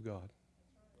house of God.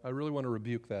 I really want to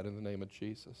rebuke that in the name of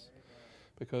Jesus.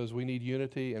 Because we need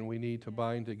unity and we need to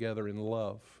bind together in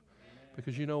love.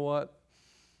 Because you know what?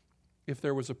 If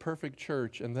there was a perfect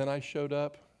church and then I showed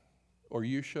up, or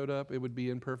you showed up, it would be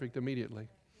imperfect immediately.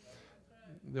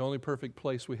 The only perfect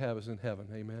place we have is in heaven.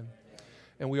 Amen.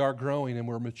 And we are growing and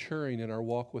we're maturing in our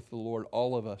walk with the Lord,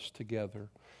 all of us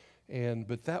together.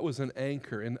 But that was an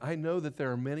anchor. And I know that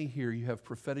there are many here, you have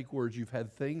prophetic words, you've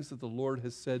had things that the Lord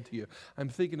has said to you. I'm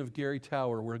thinking of Gary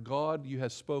Tower, where God, you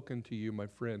has spoken to you, my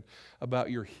friend,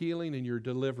 about your healing and your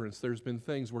deliverance. There's been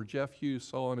things where Jeff Hughes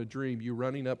saw in a dream, you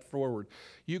running up forward.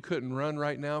 You couldn't run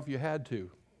right now if you had to.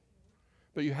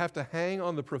 But you have to hang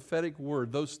on the prophetic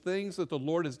word, those things that the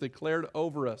Lord has declared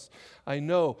over us. I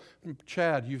know,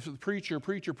 Chad, you preacher.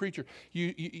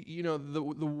 You know, the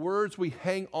words, we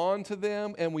hang on to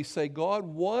them and we say, God,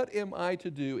 what am I to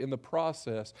do in the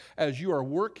process as you are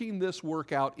working this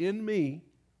work out in me?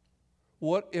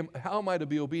 How am I to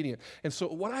be obedient? And so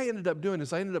what I ended up doing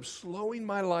is I ended up slowing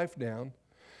my life down.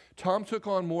 Tom took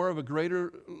on more of a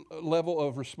greater level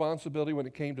of responsibility when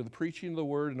it came to the preaching of the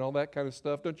word and all that kind of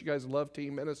stuff. Don't you guys love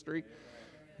team ministry?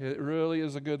 It really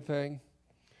is a good thing.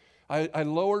 I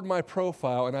lowered my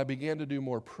profile and I began to do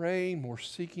more praying, more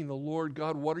seeking the Lord.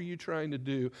 God, what are you trying to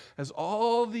do? As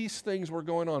all these things were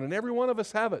going on, and every one of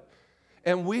us have it.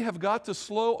 And we have got to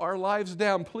slow our lives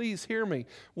down. Please hear me.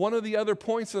 One of the other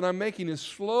points that I'm making is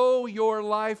slow your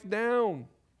life down.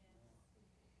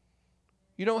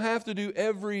 You don't have to do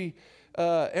everything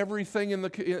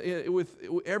with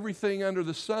everything under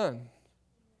the sun.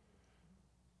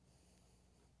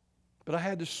 But I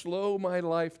had to slow my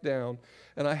life down,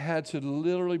 and I had to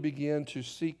literally begin to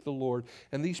seek the Lord.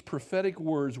 And these prophetic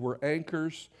words were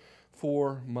anchors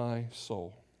for my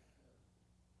soul.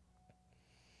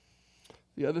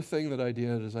 The other thing that I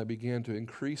did is I began to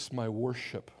increase my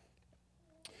worship,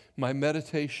 my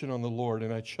meditation on the Lord,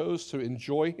 and I chose to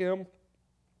enjoy Him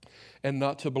and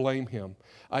not to blame Him.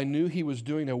 I knew He was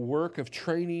doing a work of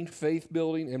training, faith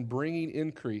building, and bringing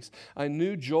increase. I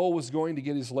knew Joel was going to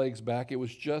get his legs back. It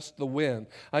was just the wind.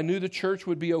 I knew the church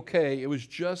would be okay. It was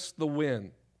just the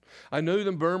wind. I knew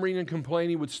the murmuring and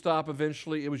complaining would stop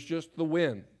eventually. It was just the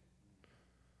wind.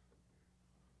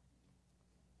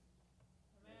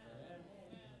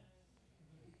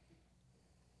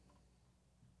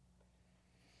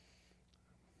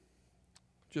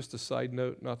 Just a side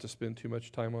note, not to spend too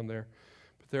much time on there,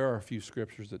 but there are a few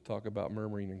scriptures that talk about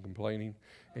murmuring and complaining,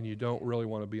 and you don't really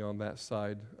want to be on that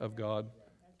side of God,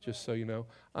 just so you know.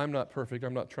 I'm not perfect.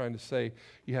 I'm not trying to say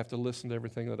you have to listen to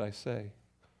everything that I say.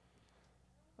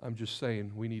 I'm just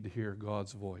saying we need to hear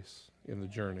God's voice in the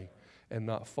journey and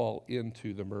not fall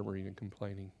into the murmuring and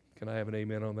complaining. Can I have an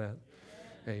amen on that?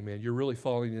 Amen. You're really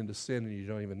falling into sin and you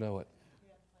don't even know it.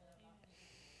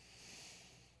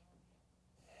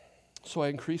 So I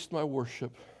increased my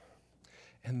worship,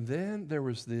 and then there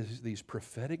was these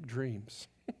prophetic dreams.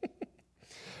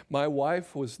 My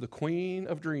wife was the queen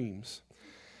of dreams,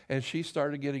 and she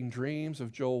started getting dreams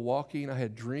of Joel walking. I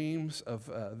had dreams of,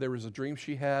 there was a dream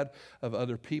she had of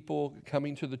other people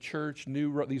coming to the church,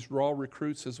 these raw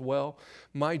recruits as well.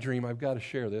 My dream, I've got to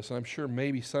share this, and I'm sure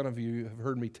maybe some of you have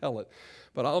heard me tell it,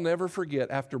 but I'll never forget,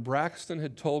 after Braxton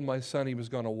had told my son he was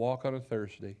going to walk on a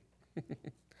Thursday,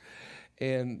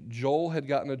 and Joel had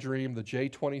gotten a dream, the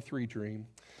J23 dream,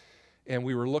 and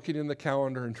we were looking in the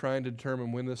calendar and trying to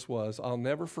determine when this was. I'll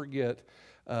never forget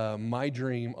my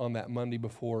dream on that Monday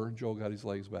before Joel got his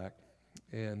legs back.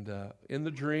 And in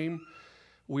the dream,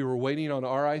 we were waiting on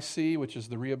RIC, which is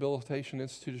the Rehabilitation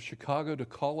Institute of Chicago, to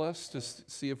call us to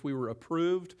see if we were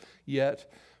approved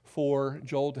yet for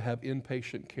Joel to have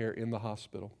inpatient care in the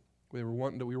hospital. We were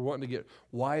wanting to get,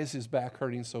 why is his back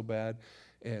hurting so bad?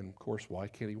 And, of course, why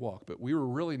can't he walk? But we were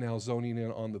really now zoning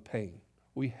in on the pain.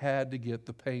 We had to get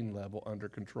the pain level under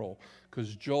control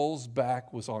because Joel's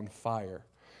back was on fire.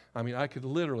 I mean, I could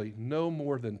literally no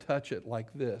more than touch it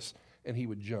like this, and he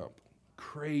would jump.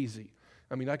 Crazy.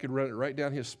 I mean, I could run it right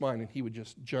down his spine, and he would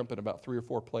just jump in about 3 or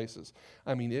 4 places.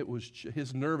 I mean,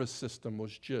 his nervous system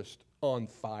was just on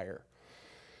fire.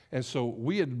 And so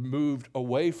we had moved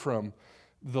away from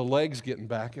the legs getting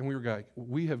back, and we were like,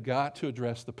 we have got to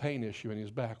address the pain issue in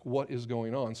his back. What is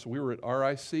going on? So we were at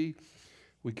RIC.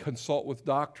 We consult with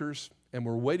doctors, and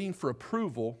we're waiting for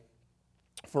approval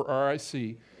for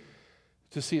RIC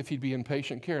to see if he'd be in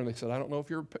patient care. And they said, I don't know if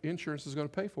your insurance is going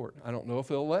to pay for it. I don't know if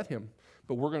they'll let him.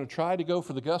 But we're going to try to go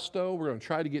for the gusto. We're going to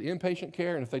try to get inpatient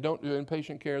care, and if they don't do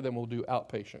inpatient care, then we'll do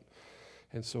outpatient.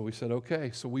 And so we said,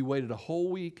 okay. So we waited a whole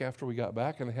week after we got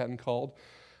back, and they hadn't called.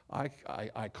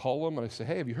 I call them, and I say,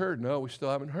 hey, have you heard? No, we still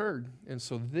haven't heard. And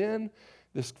so then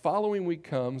this following week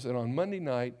comes, and on Monday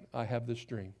night, I have this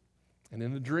dream. And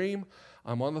in the dream,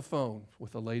 I'm on the phone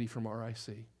with a lady from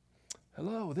RIC.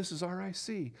 Hello, this is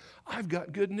RIC. I've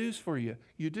got good news for you.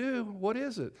 You do? What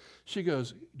is it? She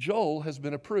goes, Joel has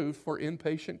been approved for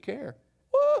inpatient care.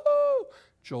 Woohoo!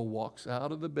 Joel walks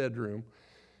out of the bedroom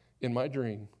in my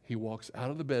dream. He walks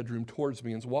out of the bedroom towards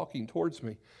me and is walking towards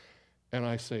me. And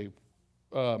I say,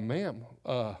 ma'am,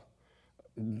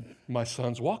 my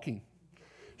son's walking.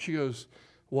 She goes,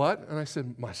 what? And I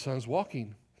said, my son's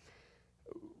walking.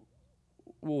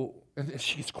 Well, and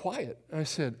she gets quiet. And I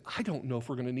said, I don't know if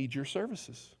we're going to need your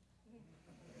services.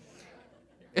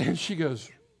 And she goes,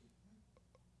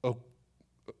 oh,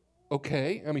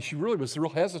 okay. I mean, she really was real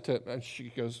hesitant. And she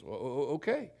goes,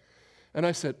 okay. And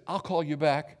I said, I'll call you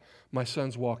back. My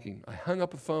son's walking. I hung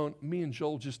up the phone. Me and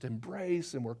Joel just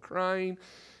embraced and we're crying.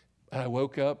 And I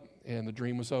woke up and the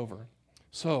dream was over.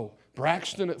 So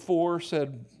Braxton at 4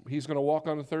 said he's going to walk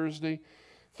on a Thursday.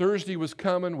 Thursday was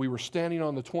coming. We were standing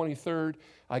on the 23rd.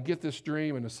 I get this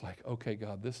dream, and it's like, okay,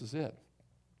 God, this is it.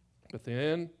 But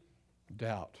then,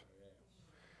 doubt.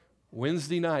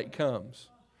 Wednesday night comes.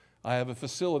 I have a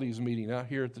facilities meeting out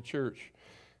here at the church,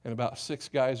 and about 6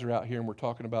 guys are out here, and we're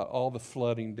talking about all the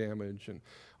flooding damage and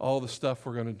all the stuff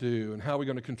we're going to do and how we're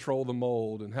going to control the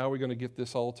mold and how we're going to get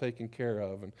this all taken care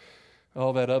of and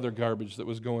all that other garbage that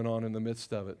was going on in the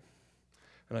midst of it.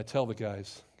 And I tell the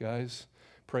guys,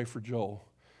 pray for Joel.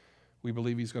 We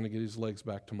believe he's going to get his legs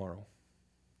back tomorrow.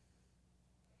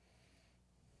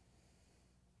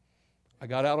 I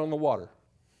got out on the water.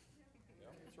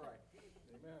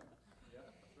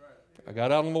 I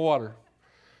got out on the water.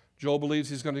 Joel believes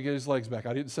he's going to get his legs back.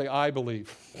 I didn't say I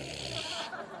believe.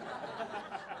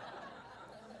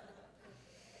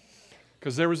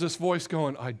 Because there was this voice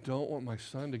going, I don't want my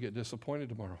son to get disappointed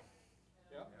tomorrow.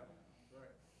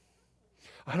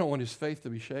 I don't want his faith to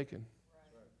be shaken.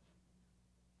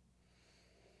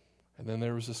 And then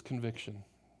there was this conviction.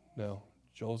 No,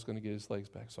 Joel's going to get his legs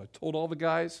back. So I told all the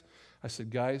guys, I said,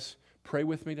 guys, pray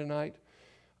with me tonight.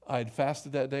 I had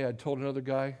fasted that day. I'd told another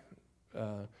guy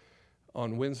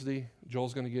on Wednesday,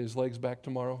 Joel's going to get his legs back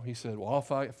tomorrow. He said, well, I'll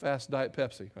fast Diet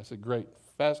Pepsi. I said, great.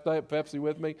 Fast Diet Pepsi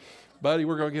with me. Buddy,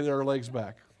 we're going to get our legs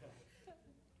back.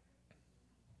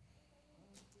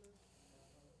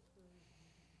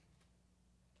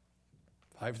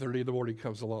 "5:30 in the morning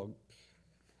comes along.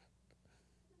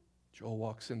 Joel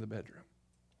walks in the bedroom.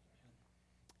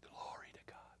 Glory to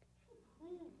God.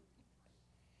 Amen.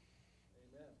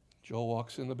 Joel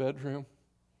walks in the bedroom.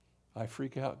 I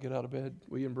freak out, get out of bed.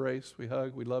 We embrace, we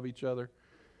hug, we love each other,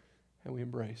 and we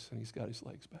embrace, and he's got his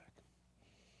legs back.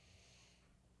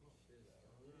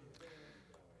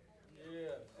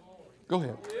 Go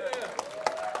ahead.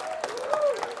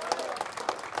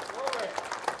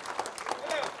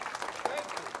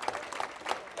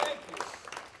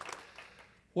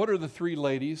 What are the 3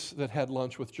 ladies that had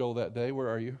lunch with Joel that day? Where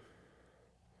are you?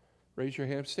 Raise your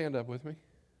hand. Stand up with me.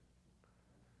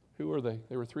 Who were they?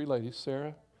 There were 3 ladies.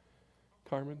 Sarah,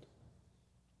 Carmen.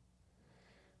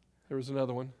 There was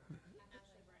another one.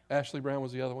 Ashley Brown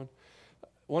was the other one.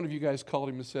 One of you guys called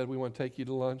him and said, we want to take you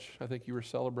to lunch. I think you were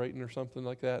celebrating or something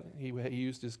like that. He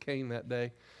used his cane that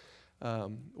day.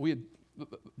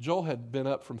 Joel had been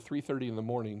up from 3:30 in the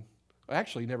morning.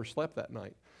 Actually, he never slept that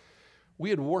night. We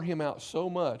had wore him out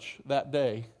so much that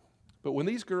day, but when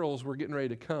these girls were getting ready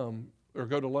to come or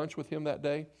go to lunch with him that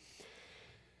day,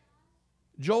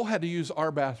 Joel had to use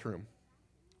our bathroom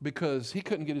because he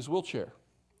couldn't get his wheelchair.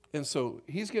 And so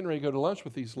he's getting ready to go to lunch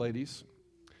with these ladies,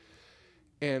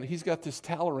 and he's got this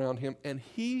towel around him, and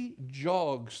he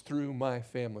jogs through my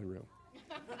family room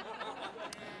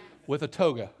with a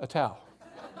toga, a towel,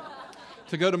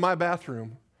 to go to my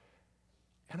bathroom,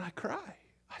 and I cry.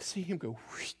 I see him go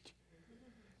whoosh.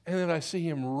 And then I see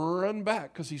him run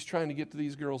back because he's trying to get to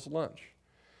these girls' lunch.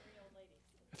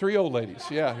 3 old ladies.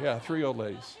 Yeah, 3 old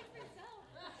ladies.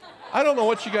 I don't know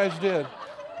what you guys did.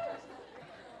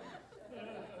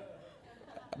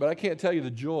 But I can't tell you the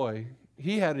joy.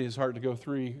 He had in his heart to go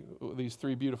these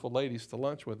 3 beautiful ladies to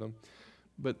lunch with him.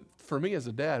 But for me as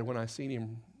a dad, when I seen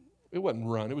him, it wasn't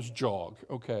run, it was jog,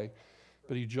 okay.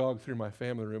 But he jogged through my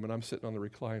family room, and I'm sitting on the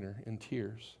recliner in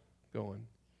tears going,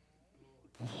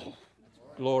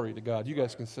 glory to God. You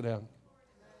guys can sit down.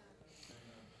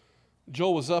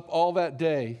 Joel was up all that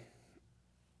day,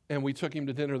 and we took him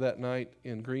to dinner that night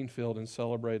in Greenfield and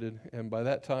celebrated. And by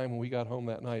that time, when we got home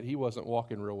that night, he wasn't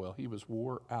walking real well. He was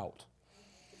wore out.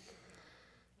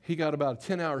 He got about a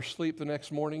 10-hour sleep the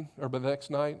next morning, or by the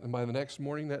next night, and by the next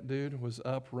morning, that dude was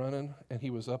up running, and he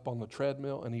was up on the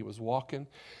treadmill, and he was walking,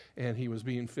 and he was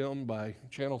being filmed by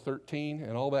Channel 13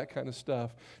 and all that kind of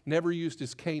stuff. Never used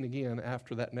his cane again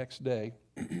after that next day.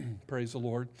 Praise the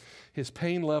Lord. His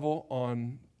pain level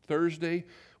on Thursday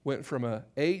went from a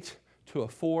 8 to a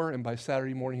 4, and by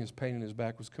Saturday morning, his pain in his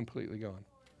back was completely gone.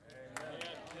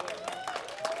 Amen.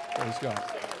 Praise God.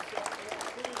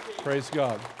 Praise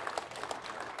God.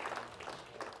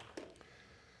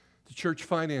 The church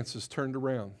finances turned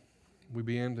around. We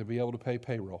began to be able to pay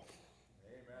payroll.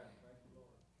 Amen.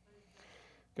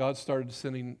 God started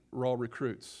sending raw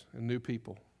recruits and new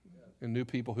people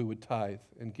who would tithe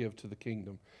and give to the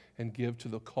kingdom and give to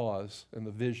the cause and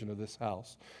the vision of this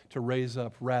house, to raise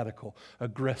up radical,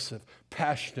 aggressive,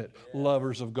 passionate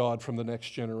lovers of God from the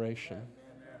next generation,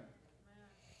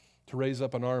 to raise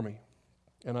up an army.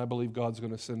 And I believe God's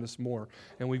going to send us more.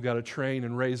 And we've got to train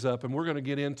and raise up. And we're going to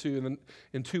get into,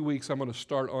 in 2 weeks, I'm going to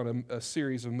start on a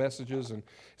series of messages. And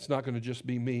it's not going to just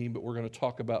be me, but we're going to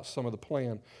talk about some of the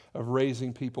plan of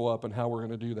raising people up and how we're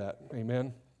going to do that.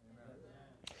 Amen?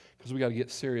 Because we got to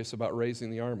get serious about raising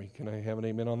the army. Can I have an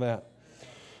amen on that?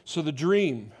 So the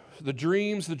dreams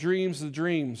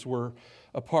were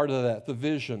a part of that, the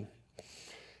vision.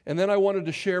 And then I wanted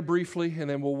to share briefly, and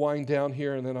then we'll wind down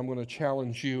here, and then I'm going to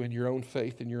challenge you in your own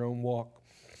faith, in your own walk.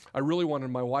 I really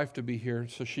wanted my wife to be here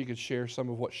so she could share some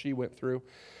of what she went through,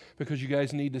 because you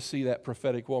guys need to see that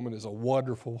prophetic woman is a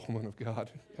wonderful woman of God.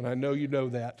 And I know you know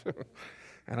that.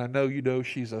 And I know you know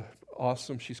she's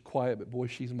awesome, she's quiet, but boy,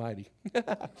 she's mighty.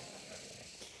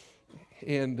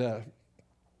 And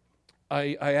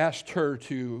I asked her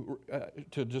to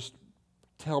just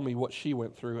tell me what she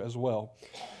went through as well.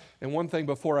 And one thing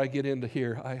before I get into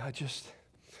here, I just...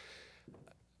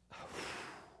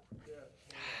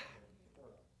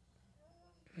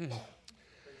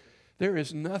 There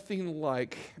is nothing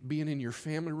like being in your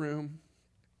family room,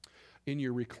 in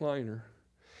your recliner,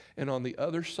 and on the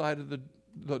other side of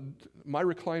my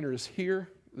recliner is here,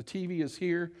 the TV is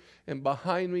here, and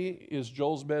behind me is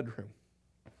Joel's bedroom.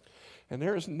 And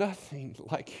there is nothing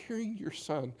like hearing your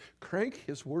son crank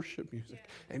his worship music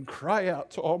and cry out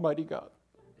to Almighty God.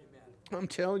 I'm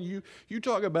telling you, you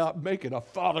talk about making a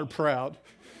father proud.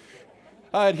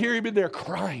 I'd hear him in there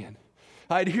crying.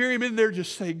 I'd hear him in there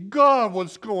just saying, God,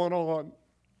 what's going on?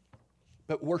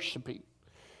 But worshiping,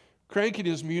 cranking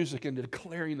his music and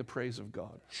declaring the praise of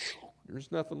God.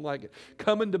 There's nothing like it.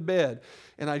 Coming to bed,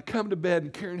 and I'd come to bed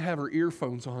and Karen have her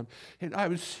earphones on, and I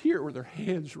was here with her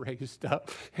hands raised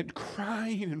up and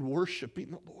crying and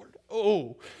worshiping the Lord.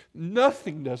 Oh,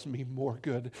 nothing does me more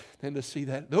good than to see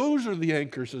that. Those are the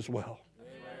anchors as well.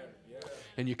 Amen.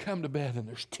 And you come to bed and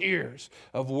there's tears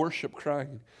of worship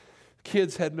crying.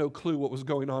 Kids had no clue what was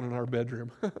going on in our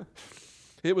bedroom.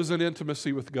 It was an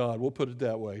intimacy with God. We'll put it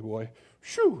that way, boy.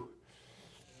 Shoo!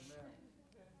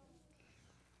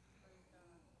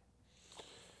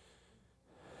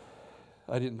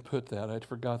 I didn't put that. I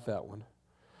forgot that one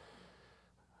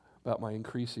about my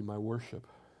increasing my worship.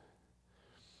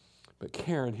 But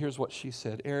Karen, here's what she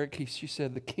said. Eric, she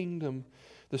said, the kingdom,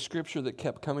 the scripture that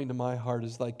kept coming to my heart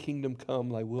is, thy kingdom come,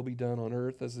 thy will be done on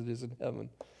earth as it is in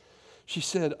heaven. She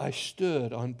said, I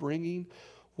stood on bringing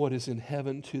what is in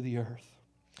heaven to the earth.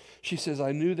 She says,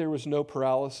 I knew there was no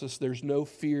paralysis, there's no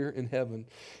fear in heaven.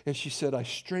 And she said, I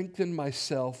strengthened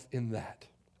myself in that.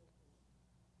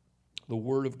 The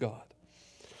Word of God.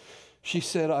 She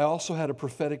said, I also had a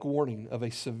prophetic warning of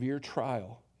a severe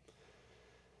trial.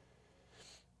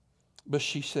 But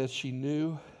she said she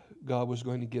knew God was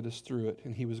going to get us through it,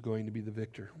 and He was going to be the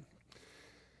victor.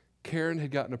 Karen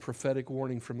had gotten a prophetic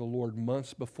warning from the Lord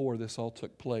months before this all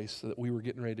took place, that we were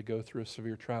getting ready to go through a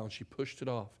severe trial, and she pushed it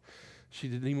off. She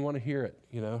didn't even want to hear it.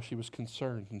 She was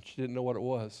concerned, and she didn't know what it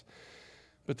was.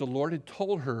 But the Lord had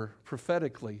told her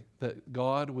prophetically that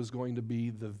God was going to be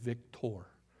the victor,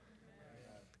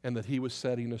 and that He was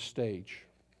setting a stage.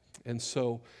 And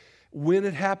so when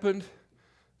it happened,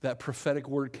 that prophetic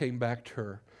word came back to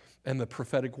her, and the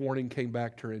prophetic warning came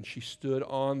back to her, and she stood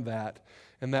on that,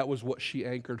 and that was what she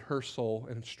anchored her soul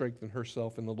and strengthened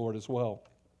herself in the Lord as well.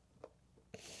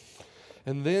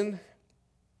 And then,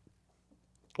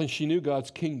 and she knew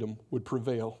God's kingdom would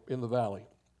prevail in the valley.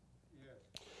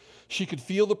 She could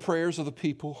feel the prayers of the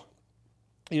people,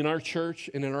 in our church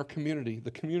and in our community,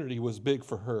 the community was big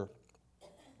for her.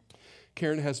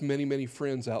 Karen has many, many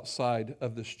friends outside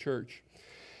of this church.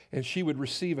 And she would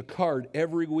receive a card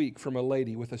every week from a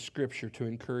lady with a scripture to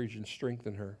encourage and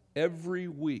strengthen her. Every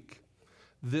week,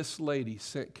 this lady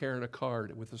sent Karen a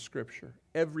card with a scripture.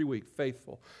 Every week,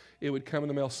 faithful. It would come in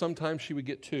the mail. Sometimes she would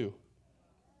get 2.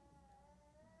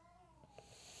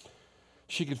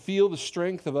 She could feel the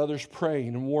strength of others praying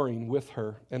and warring with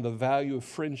her and the value of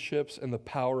friendships and the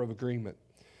power of agreement.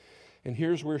 And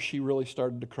here's where she really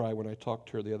started to cry when I talked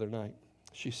to her the other night.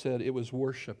 She said, it was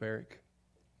worship, Eric.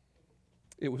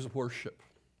 It was worship.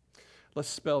 Let's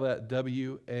spell that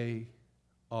W-A-R-S-H-I-P.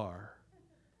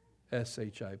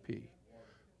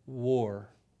 Worship.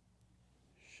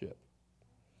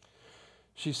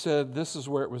 She said, this is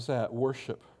where it was at,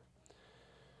 worship.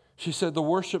 She said, the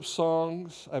worship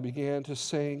songs I began to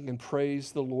sing and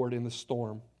praise the Lord in the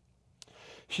storm.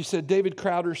 She said, David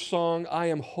Crowder's song, I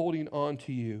am holding on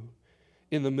to you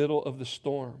in the middle of the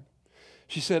storm.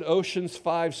 She said, Ocean's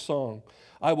 5 song,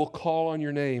 I will call on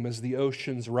your name as the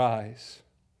oceans rise.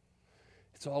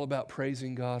 It's all about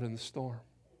praising God in the storm.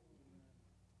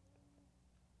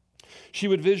 She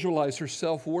would visualize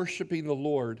herself worshiping the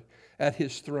Lord at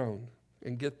his throne.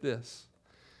 And get this,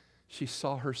 she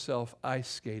saw herself ice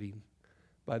skating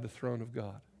by the throne of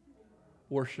God,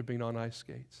 worshiping on ice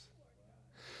skates.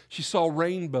 She saw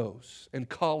rainbows and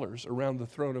colors around the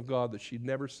throne of God that she'd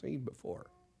never seen before.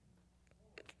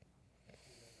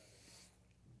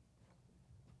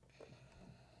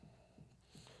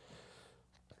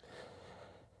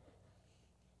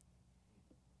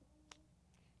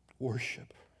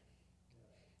 Worship.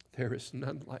 There is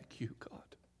none like you, God.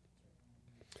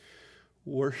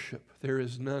 Worship. There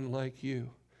is none like you.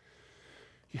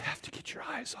 You have to get your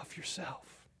eyes off yourself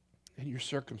and your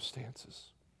circumstances.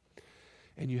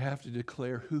 And you have to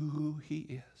declare who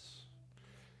he is.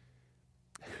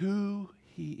 Who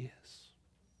he is.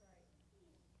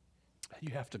 And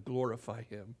you have to glorify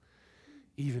him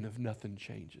even if nothing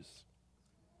changes.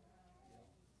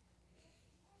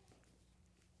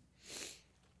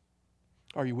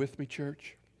 Are you with me,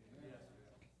 church?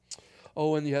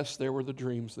 Oh, and yes, there were the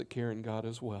dreams that Karen got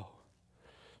as well.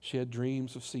 She had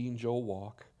dreams of seeing Joel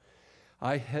walk.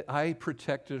 I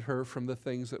protected her from the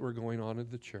things that were going on in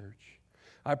the church.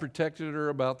 I protected her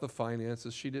about the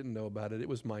finances. She didn't know about it. It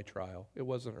was my trial. It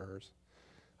wasn't hers.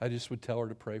 I just would tell her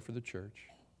to pray for the church.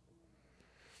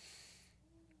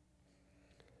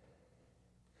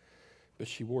 But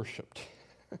she worshiped.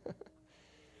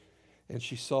 And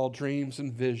she saw dreams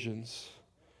and visions.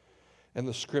 And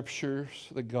the scriptures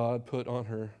that God put on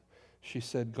her, she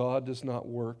said, God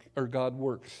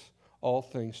works all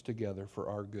things together for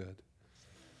our good.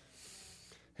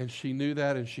 And she knew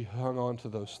that, and she hung on to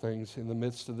those things in the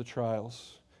midst of the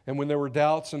trials. And when there were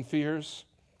doubts and fears,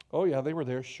 oh yeah, they were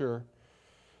there, sure.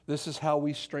 This is how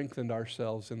we strengthened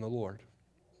ourselves in the Lord.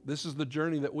 This is the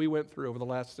journey that we went through over the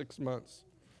last 6 months.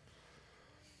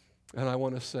 And I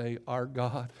want to say, our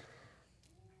God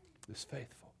is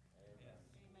faithful.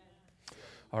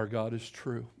 Our God is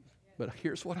true. But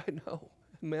here's what I know.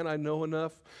 Man, I know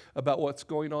enough about what's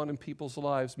going on in people's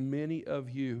lives. Many of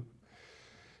you're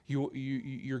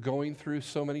going through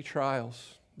so many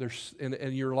trials.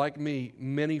 And you're like me,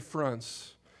 many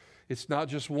fronts. It's not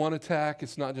just one attack.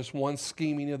 It's not just one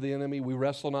scheming of the enemy. We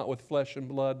wrestle not with flesh and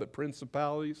blood, but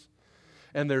principalities.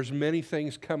 And there's many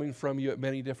things coming from you at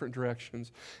many different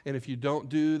directions. And if you don't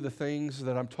do the things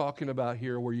that I'm talking about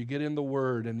here, where you get in the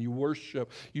Word and you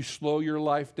worship, you slow your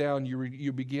life down,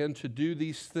 you begin to do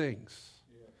these things,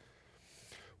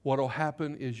 what will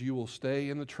happen is you will stay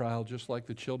in the trial just like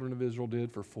the children of Israel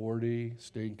did for 40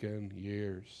 stinking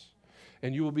years.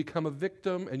 And you will become a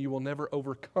victim and you will never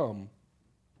overcome.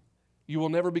 You will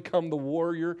never become the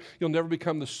warrior. You'll never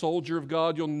become the soldier of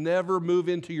God. You'll never move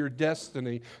into your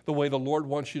destiny the way the Lord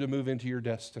wants you to move into your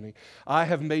destiny. I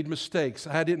have made mistakes.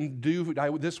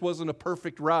 This wasn't a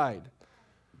perfect ride.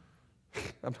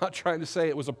 I'm not trying to say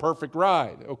it was a perfect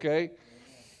ride, okay?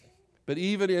 But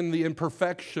even in the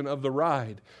imperfection of the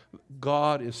ride,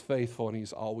 God is faithful and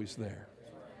He's always there.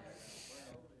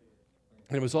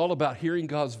 And it was all about hearing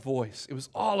God's voice. It was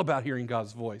all about hearing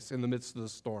God's voice in the midst of the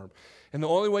storm. And the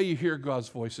only way you hear God's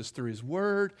voice is through His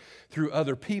Word, through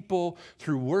other people,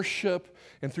 through worship,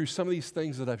 and through some of these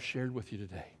things that I've shared with you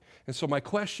today. And so my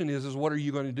question is what are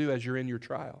you going to do as you're in your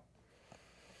trial?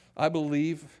 I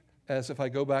believe, as if I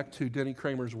go back to Denny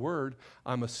Kramer's word,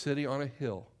 I'm a city on a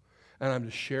hill, and I'm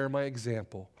to share my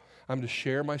example. I'm to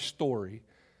share my story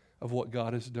of what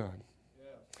God has done.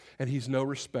 And He's no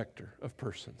respecter of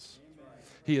persons.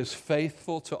 He is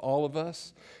faithful to all of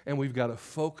us, and we've got to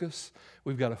focus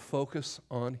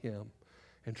on Him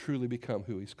and truly become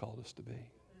who He's called us to be.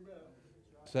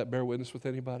 Does that bear witness with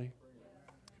anybody?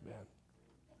 Amen.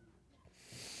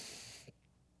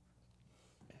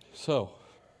 So,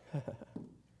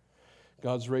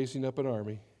 God's raising up an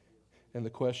army, and the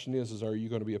question is are you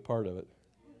going to be a part of it?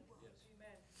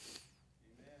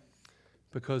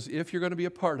 Because if you're going to be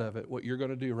a part of it, what you're going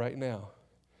to do right now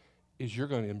is you're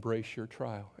going to embrace your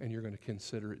trial, and you're going to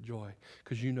consider it joy,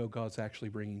 because you know God's actually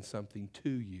bringing something to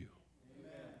you.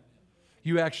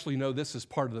 You actually know this is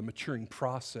part of the maturing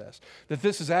process. That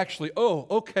this is actually, oh,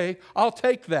 okay, I'll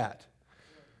take that.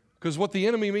 Because what the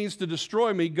enemy means to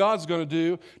destroy me, God's going to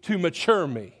do to mature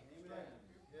me.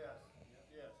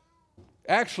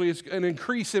 Actually, it's an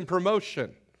increase in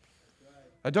promotion.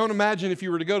 I don't imagine if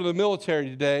you were to go to the military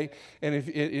today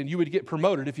and you would get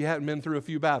promoted if you hadn't been through a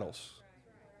few battles.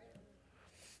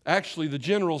 Actually, the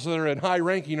generals that are in high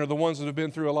ranking are the ones that have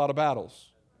been through a lot of battles.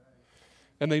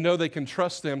 And they know they can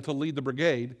trust them to lead the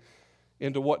brigade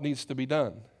into what needs to be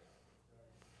done.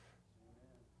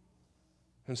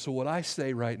 And so what I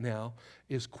say right now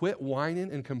is quit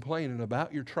whining and complaining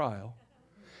about your trial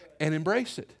and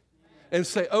embrace it. And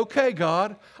say, okay,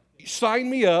 God, sign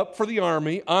me up for the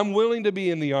army. I'm willing to be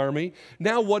in the army.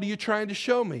 Now what are you trying to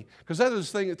show me? Because that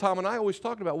is the thing that Tom and I always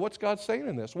talked about. What's God saying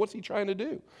in this? What's He trying to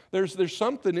do? There's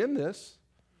something in this.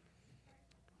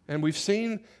 And we've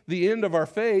seen the end of our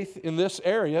faith in this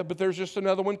area, but there's just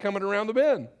another one coming around the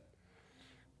bend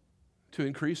to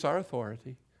increase our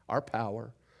authority, our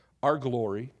power, our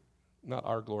glory, not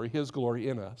our glory, His glory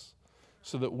in us,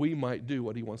 so that we might do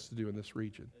what He wants to do in this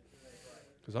region.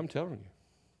 Because I'm telling you,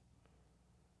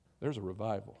 there's a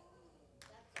revival.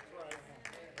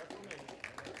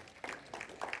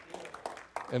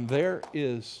 And there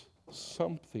is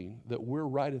something that we're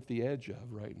right at the edge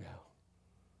of right now.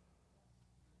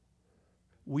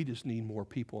 We just need more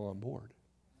people on board.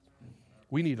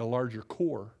 We need a larger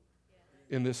core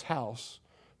in this house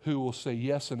who will say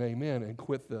yes and amen and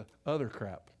quit the other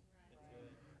crap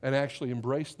and actually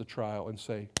embrace the trial and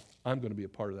say, I'm going to be a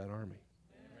part of that army.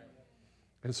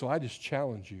 And so I just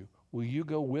challenge you, will you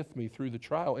go with me through the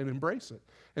trial and embrace it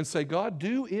and say, God,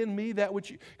 do in me that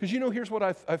which you, because here's what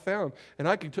I found, and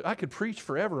I could preach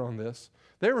forever on this.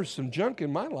 There was some junk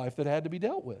in my life that had to be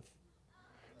dealt with.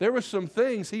 There were some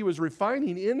things He was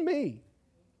refining in me.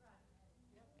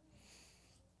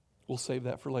 We'll save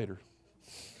that for later.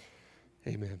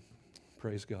 Amen.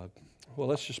 Praise God. Well,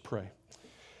 let's just pray.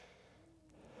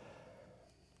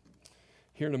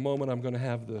 Here in a moment, I'm going to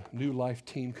have the New Life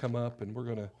team come up, and we're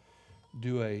going to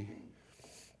do a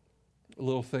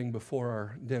little thing before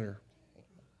our dinner.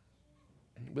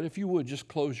 But if you would, just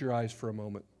close your eyes for a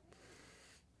moment.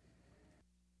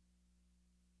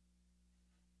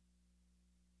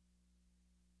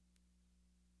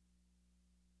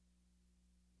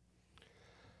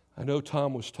 I know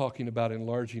Tom was talking about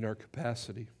enlarging our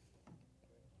capacity.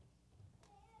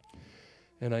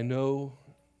 And I know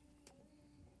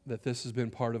that this has been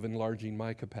part of enlarging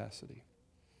my capacity.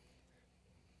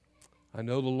 I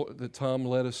know that Tom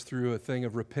led us through a thing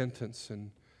of repentance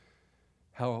and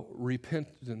how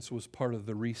repentance was part of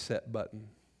the reset button.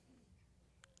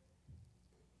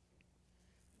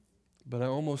 But I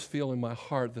almost feel in my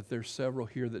heart that there's several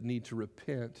here that need to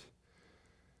repent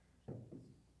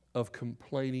of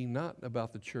complaining, not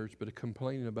about the church, but of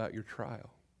complaining about your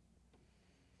trial.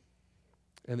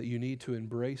 And that you need to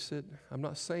embrace it. I'm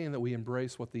not saying that we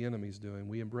embrace what the enemy's doing.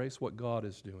 We embrace what God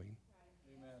is doing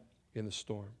in the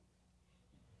storm.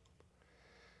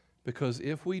 Because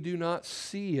if we do not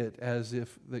see it as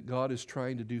if that God is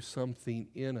trying to do something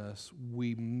in us,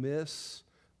 we miss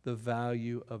the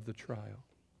value of the trial.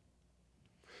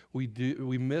 We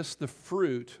miss the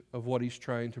fruit of what He's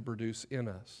trying to produce in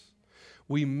us.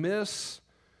 We miss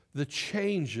the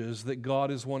changes that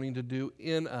God is wanting to do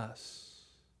in us.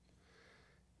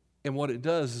 And what it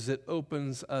does is it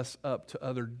opens us up to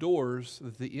other doors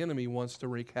that the enemy wants to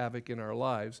wreak havoc in our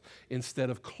lives. Instead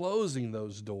of closing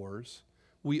those doors,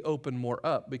 we open more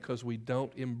up because we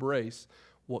don't embrace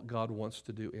what God wants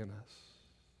to do in us.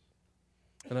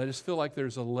 And I just feel like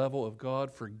there's a level of,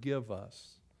 God, forgive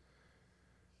us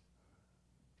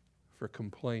for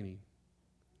complaining.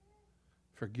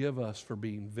 Forgive us for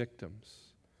being victims.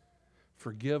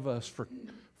 Forgive us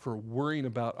for worrying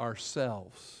about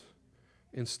ourselves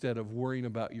instead of worrying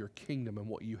about your kingdom and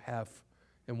what you have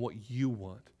and what you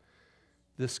want.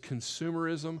 This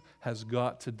consumerism has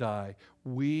got to die.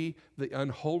 We, the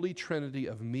unholy trinity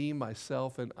of me,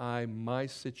 myself, and I, my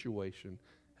situation,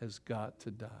 has got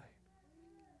to die.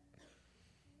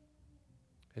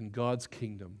 And God's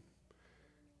kingdom,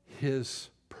 His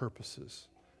purposes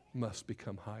must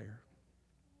become higher.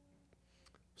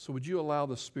 So would you allow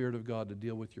the Spirit of God to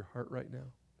deal with your heart right now?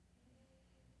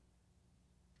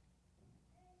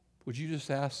 Would you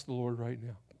just ask the Lord right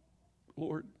now,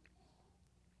 Lord,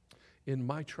 in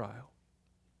my trial,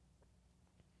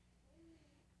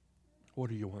 what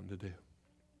are you wanting to do?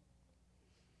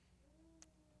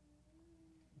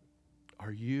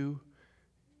 Are you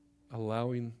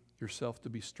allowing yourself to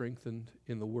be strengthened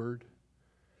in the Word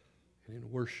and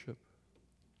in worship?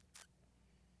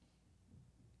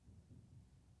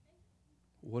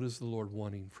 What is the Lord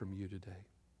wanting from you today?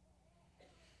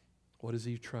 What is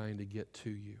He trying to get to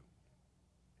you?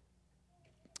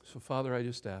 So, Father, I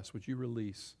just ask, would you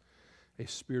release a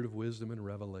spirit of wisdom and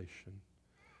revelation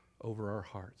over our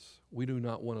hearts? We do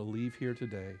not want to leave here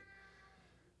today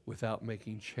without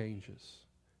making changes,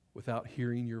 without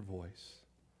hearing your voice.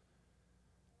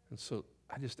 And so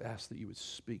I just ask that you would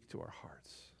speak to our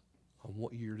hearts on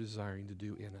what you're desiring to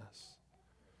do in us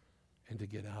and to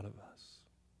get out of us.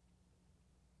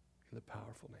 In the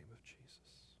powerful name of Jesus.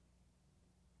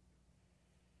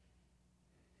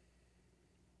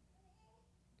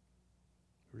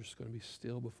 We're just going to be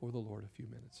still before the Lord a few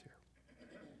minutes here.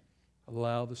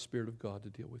 Allow the Spirit of God to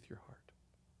deal with your heart.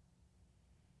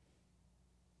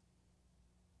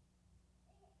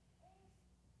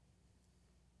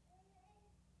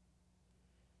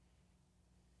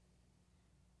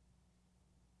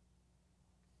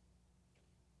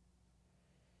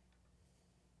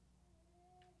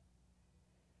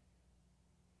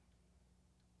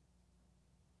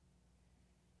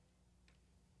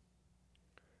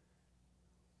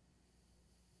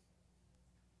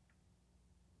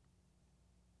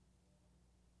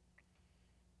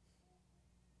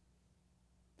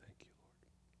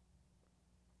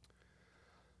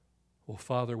 Well,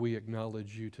 Father, we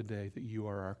acknowledge you today that you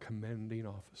are our commanding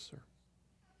officer.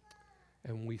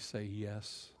 And we say,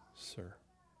 yes, sir,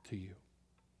 to you.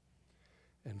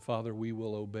 And Father, we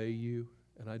will obey you.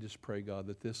 And I just pray, God,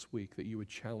 that this week that you would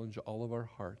challenge all of our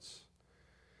hearts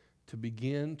to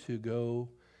begin to go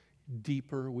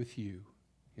deeper with you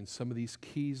in some of these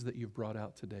keys that you've brought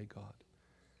out today, God,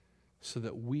 so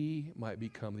that we might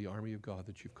become the army of God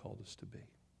that you've called us to be.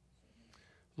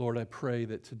 Lord, I pray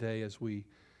that today as we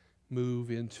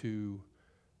move into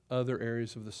other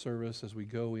areas of the service, as we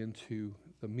go into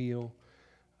the meal,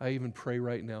 I even pray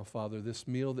right now, Father, this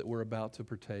meal that we're about to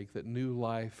partake, that New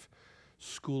Life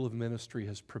School of Ministry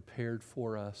has prepared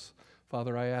for us.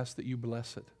 Father, I ask that you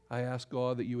bless it. I ask,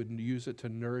 God, that you would use it to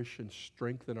nourish and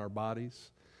strengthen our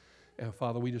bodies. And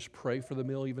Father, we just pray for the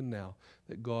meal even now,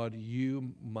 that God,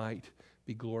 you might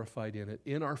be glorified in it,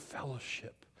 in our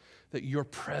fellowship, that your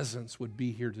presence would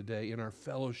be here today in our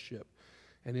fellowship,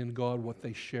 and in, God, what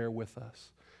they share with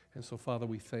us. And so, Father,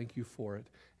 we thank you for it,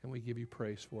 and we give you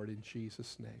praise for it in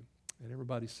Jesus' name. And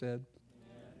everybody said,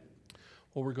 amen.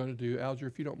 What we're going to do, Alger,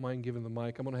 if you don't mind giving the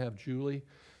mic, I'm going to have Julie.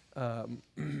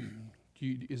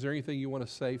 Is there anything you want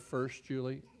to say first,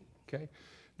 Julie? Okay.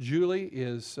 Julie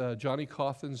is Johnny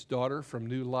Cawthon's daughter from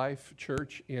New Life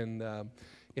Church in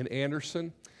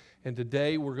Anderson. And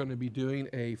today we're going to be doing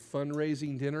a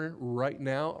fundraising dinner right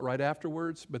now, right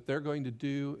afterwards, but they're going to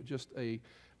do just an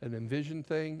Envision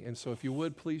thing. And so if you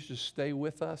would, please just stay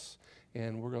with us,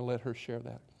 and we're going to let her share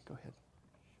that. Go ahead.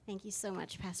 Thank you so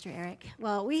much, Pastor Eric.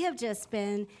 Well, we have just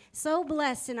been so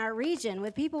blessed in our region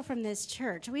with people from this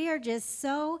church. We are just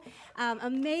so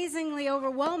amazingly,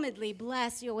 overwhelmingly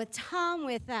blessed, with Tom,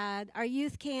 with our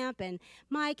youth camp, and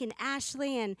Mike and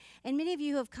Ashley, and many of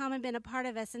you who have come and been a part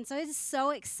of us. And so it is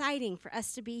so exciting for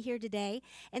us to be here today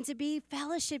and to be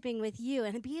fellowshipping with you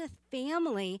and to be a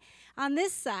family on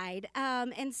this side.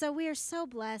 And so we are so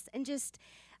blessed, and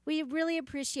we really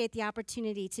appreciate the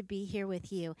opportunity to be here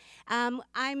with you. I'm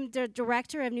the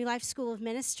director of New Life School of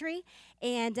Ministry,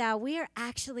 and we are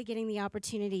actually getting the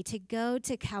opportunity to go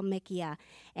to Kalmykia.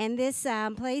 And this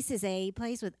place is a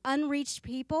place with unreached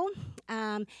people.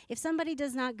 If somebody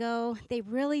does not go, they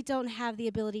really don't have the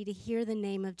ability to hear the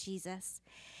name of Jesus.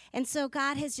 And so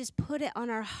God has just put it on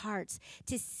our hearts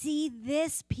to see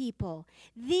these people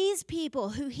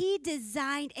who he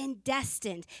designed and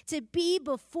destined to be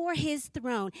before his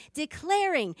throne,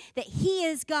 declaring that he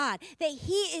is God, that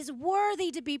he is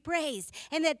worthy to be praised,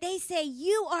 and that they say,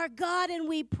 you are God and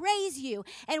we praise you.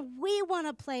 And we want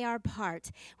to play our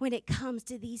part when it comes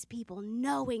to these people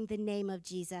knowing the name of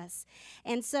Jesus.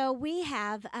 And so we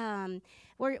have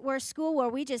We're a school where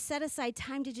we just set aside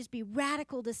time to just be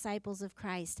radical disciples of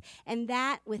Christ. And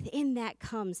that, within that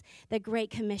comes the Great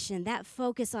Commission, that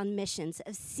focus on missions,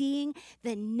 of seeing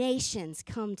the nations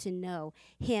come to know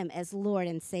him as Lord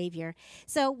and Savior.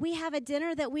 So we have a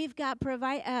dinner that we've got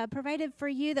provided for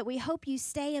you that we hope you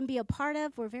stay and be a part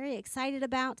of. We're very excited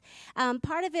about.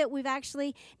 Part of it, we've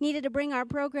actually needed to bring our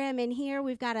program in here.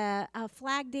 We've got a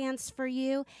flag dance for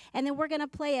you, and then we're going to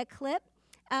play a clip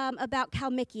about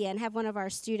Kalmykia and have one of our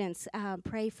students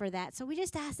pray for that. So we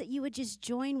just ask that you would just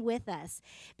join with us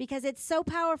because it's so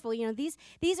powerful. You know, these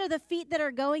are the feet that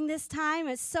are going this time.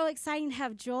 It's so exciting to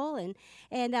have Joel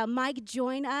and Mike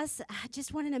join us.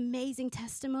 Just what an amazing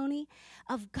testimony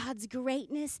of God's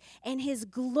greatness and his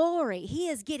glory. He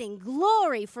is getting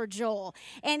glory for Joel.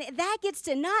 And that gets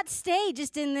to not stay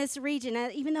just in this region,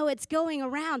 even though it's going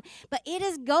around, but it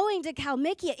is going to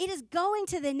Kalmykia. It is going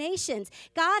to the nations.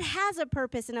 God has a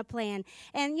purpose and a plan.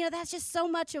 And, you know, that's just so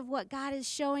much of what God is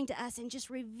showing to us and just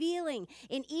revealing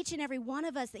in each and every one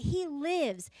of us that he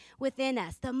lives within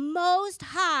us. The most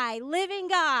high living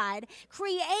God,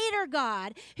 creator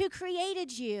God, who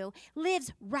created you,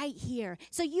 lives right here.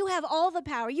 So you have all the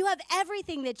power. You have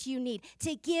everything that you need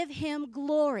to give him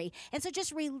glory. And so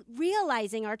just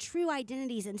realizing our true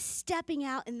identities and stepping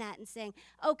out in that and saying,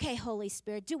 okay, Holy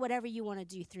Spirit, do whatever you want to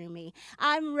do through me.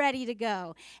 I'm ready to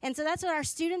go. And so that's what our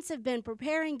students have been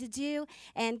preparing to do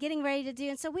and getting ready to do.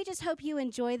 And so we just hope you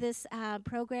enjoy this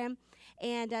program.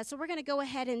 And so we're going to go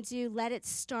ahead and do Let It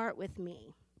Start With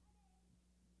Me.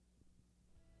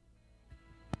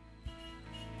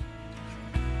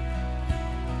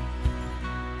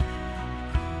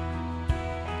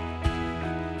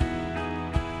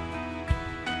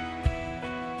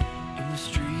 In the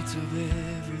streets of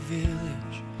every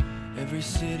village, every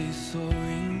city's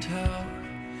soaring tower,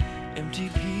 empty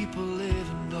people live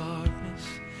in darkness,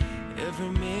 every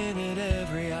minute,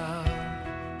 every hour.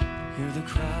 Hear the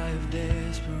cry of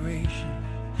desperation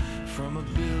from a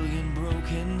billion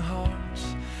broken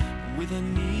hearts, with a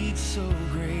need so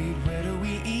great, where do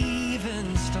we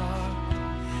even start?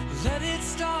 Let it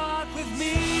start with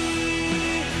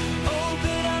me.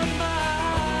 Open up my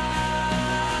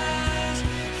eyes,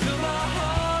 fill my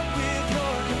heart with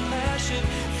your compassion,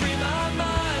 free my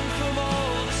mind from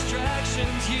all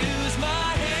distractions, use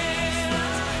my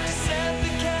hands to set the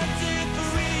captive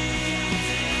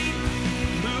free,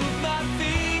 move my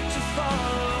feet to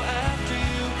follow after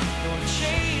you, Lord,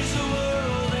 change the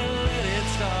world and let it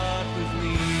start with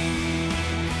me.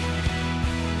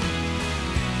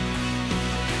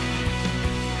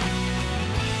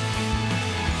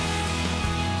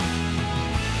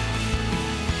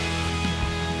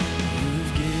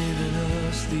 You've given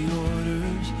us the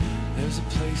orders, there's a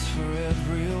place for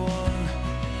everyone.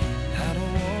 I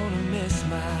don't want to miss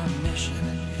my mission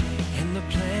and the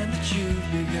plan that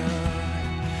you've begun.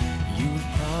 You've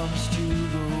promised to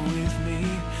go with me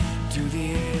to the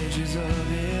edges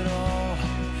of it all,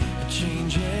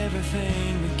 change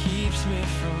everything that keeps me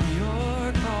from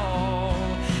your call.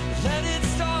 Let it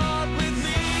start with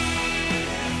me.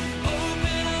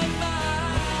 Open up my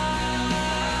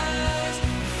eyes,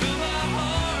 fill my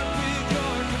heart with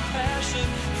your compassion,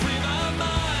 free my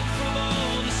mind from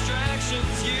all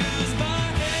distractions, use my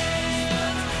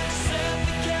hands to set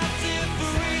the captive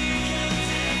free,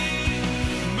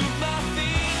 move my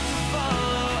feet to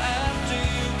follow after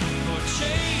you, Lord,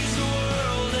 change the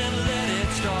world and let it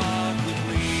start with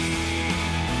me.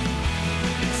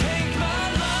 Take my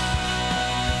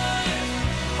life,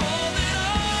 all that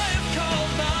I've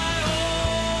called my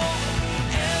own,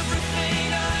 everything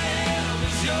I am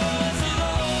is yours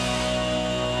alone.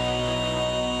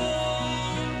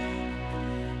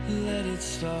 Let it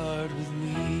start with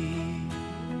me.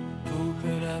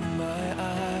 Open up my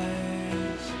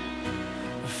eyes,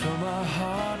 fill my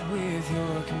heart with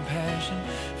your compassion,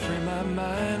 free my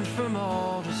mind from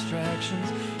all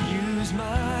distractions, use my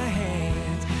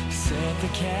hands to set the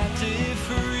captive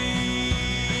free,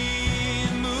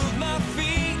 move my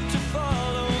feet to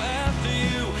follow after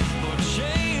you, Lord,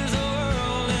 change the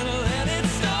world and let it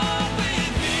start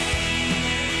with me.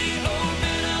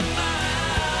 Open up my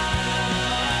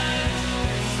eyes,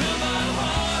 fill my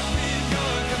heart with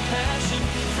your compassion,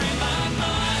 free my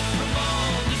mind from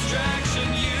all distraction,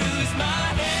 use my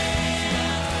hands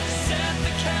to set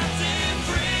the captive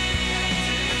free,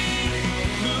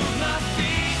 move my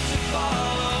feet to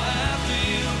follow after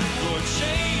you, Lord,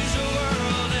 change the world.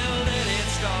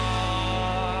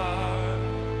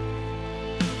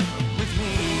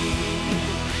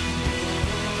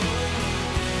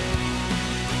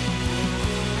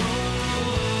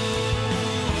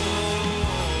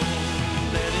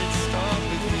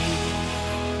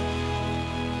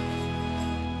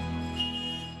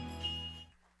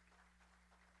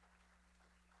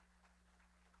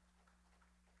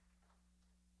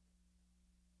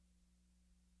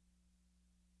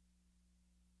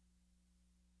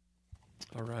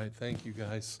 All right, thank you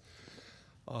guys.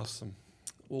 Awesome.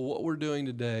 Well, what we're doing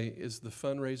today is the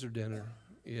fundraiser dinner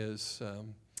is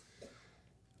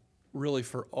really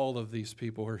for all of these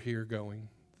people who are here going.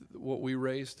 What we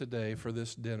raise today for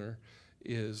this dinner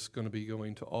is going to be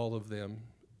going to all of them,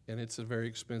 and it's a very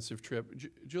expensive trip.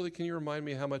 Julie, can you remind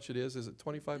me how much it is? Is it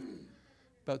about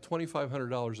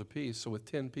 $2,500 a piece? So with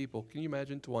 10 people, can you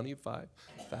imagine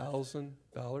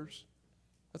 $25,000?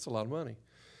 That's a lot of money.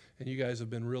 And you guys have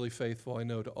been really faithful, I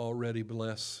know, to already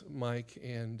bless Mike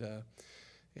and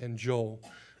Joel.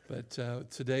 But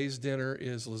today's dinner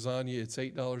is lasagna. It's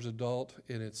 $8 adult,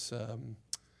 and it's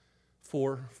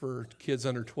 $4 for kids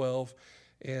under 12.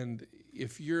 And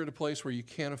if you're at a place where you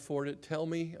can't afford it, tell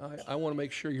me. I want to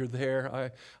make sure you're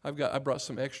there. I brought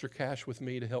some extra cash with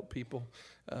me to help people,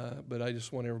 but I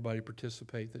just want everybody to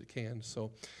participate that can. So,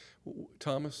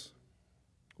 Thomas,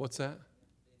 what's that?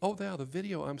 Oh, yeah, the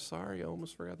video. I'm sorry. I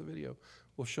almost forgot the video.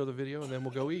 We'll show the video, and then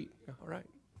we'll go eat. All right.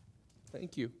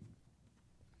 Thank you.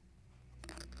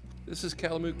 This is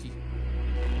Kalamuki.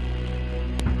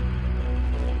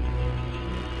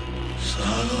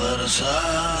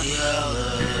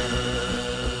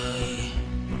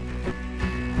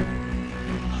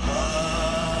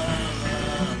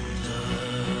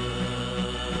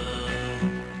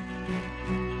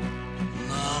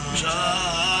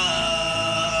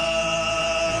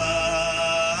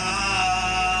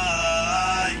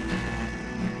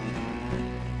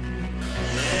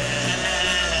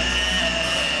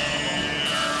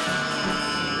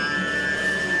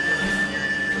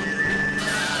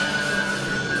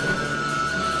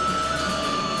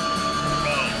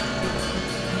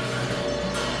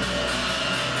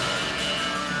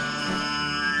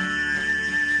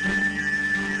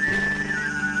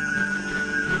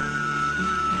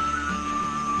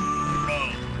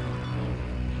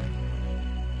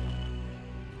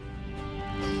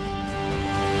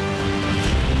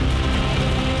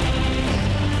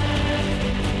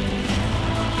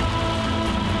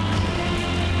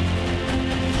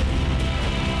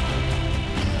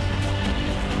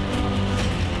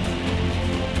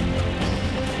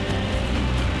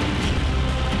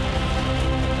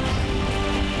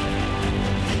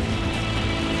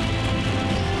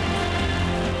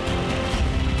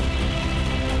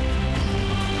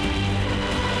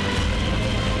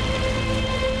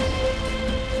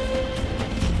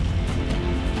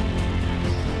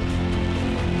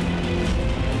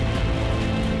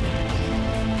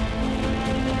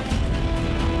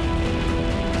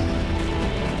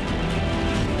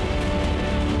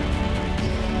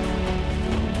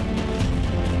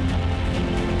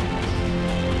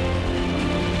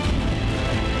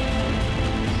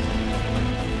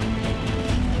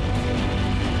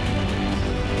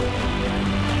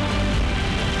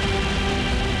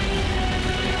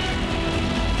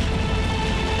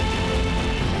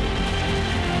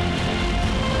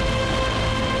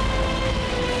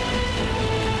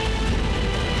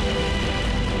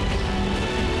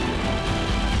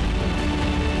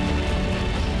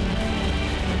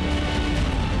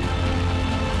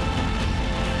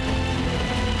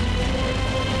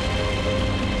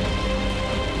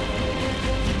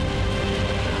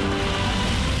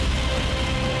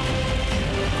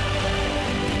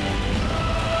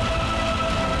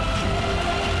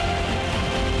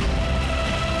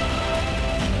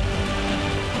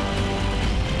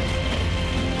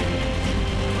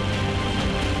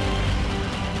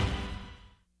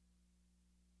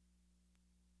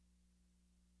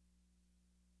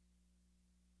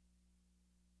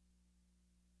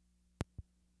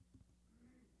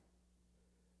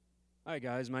 Hi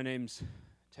guys, my name's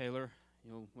Taylor.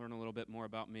 You'll learn a little bit more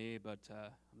about me, but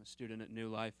I'm a student at New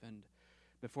Life, and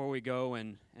before we go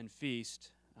and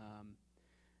feast,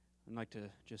 I'd like to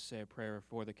just say a prayer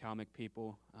for the Kalmyk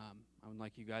people. I would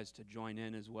like you guys to join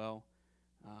in as well,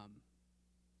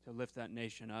 to lift that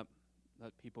nation up,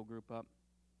 that people group up.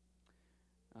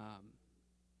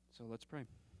 So let's pray.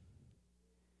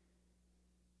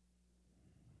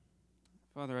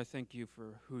 Father, I thank you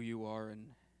for who you are and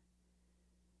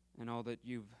all that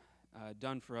you've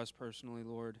done for us personally,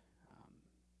 Lord.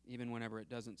 Even whenever it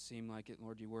doesn't seem like it,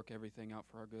 Lord, you work everything out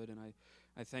for our good. And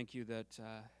I thank you that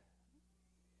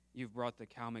you've brought the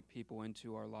Kalmyk people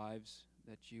into our lives,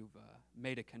 that you've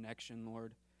made a connection,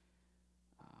 Lord.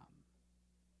 And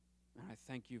I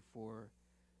thank you for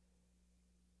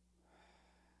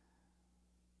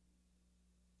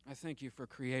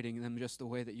creating them just the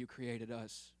way that you created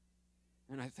us.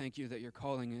 And I thank you that you're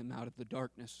calling them out of the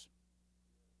darkness.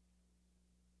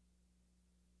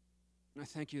 I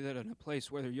thank you that in a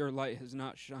place where your light has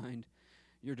not shined,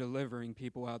 you're delivering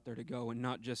people out there to go, and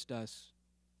not just us,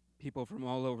 People from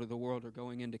all over the world are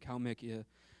going into Kalmykia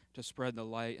to spread the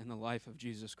light and the life of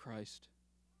Jesus Christ.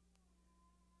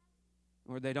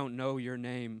 Lord, they don't know your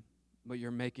name, but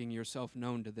you're making yourself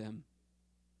known to them.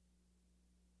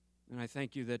 And I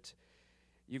thank you that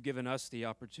you've given us the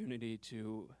opportunity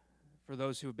to, for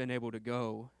those who have been able to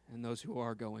go and those who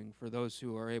are going, for those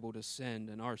who are able to send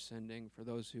and are sending, for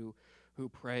those who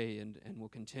pray and will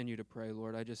continue to pray,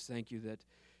 Lord, I just thank you that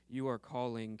you are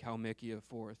calling Kalmykia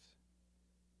forth,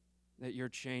 that you're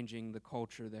changing the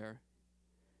culture there.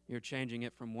 You're changing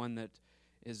it from one that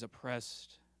is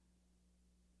oppressed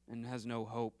and has no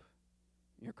hope.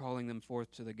 You're calling them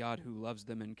forth to the God who loves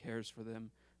them and cares for them,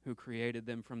 who created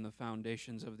them from the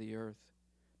foundations of the earth.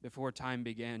 Before time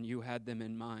began, you had them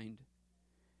in mind.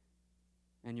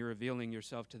 And you're revealing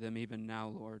yourself to them even now,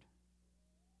 Lord.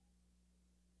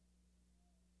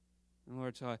 And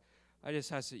Lord, so I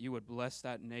just ask that you would bless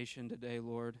that nation today,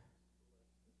 Lord,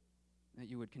 that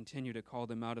you would continue to call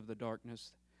them out of the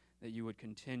darkness, that you would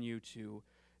continue to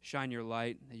shine your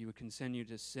light, that you would continue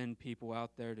to send people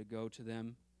out there to go to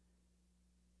them,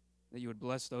 that you would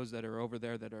bless those that are over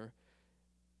there that are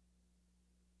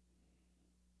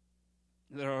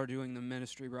doing the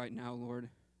ministry right now, Lord.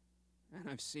 And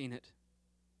I've seen it,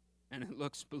 and it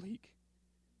looks bleak.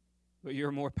 But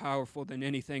you're more powerful than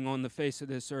anything on the face of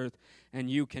this earth, and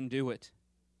you can do it.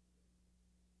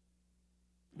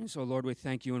 And so, Lord, we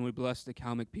thank you and we bless the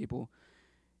Kalmyk people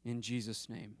in Jesus'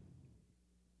 name.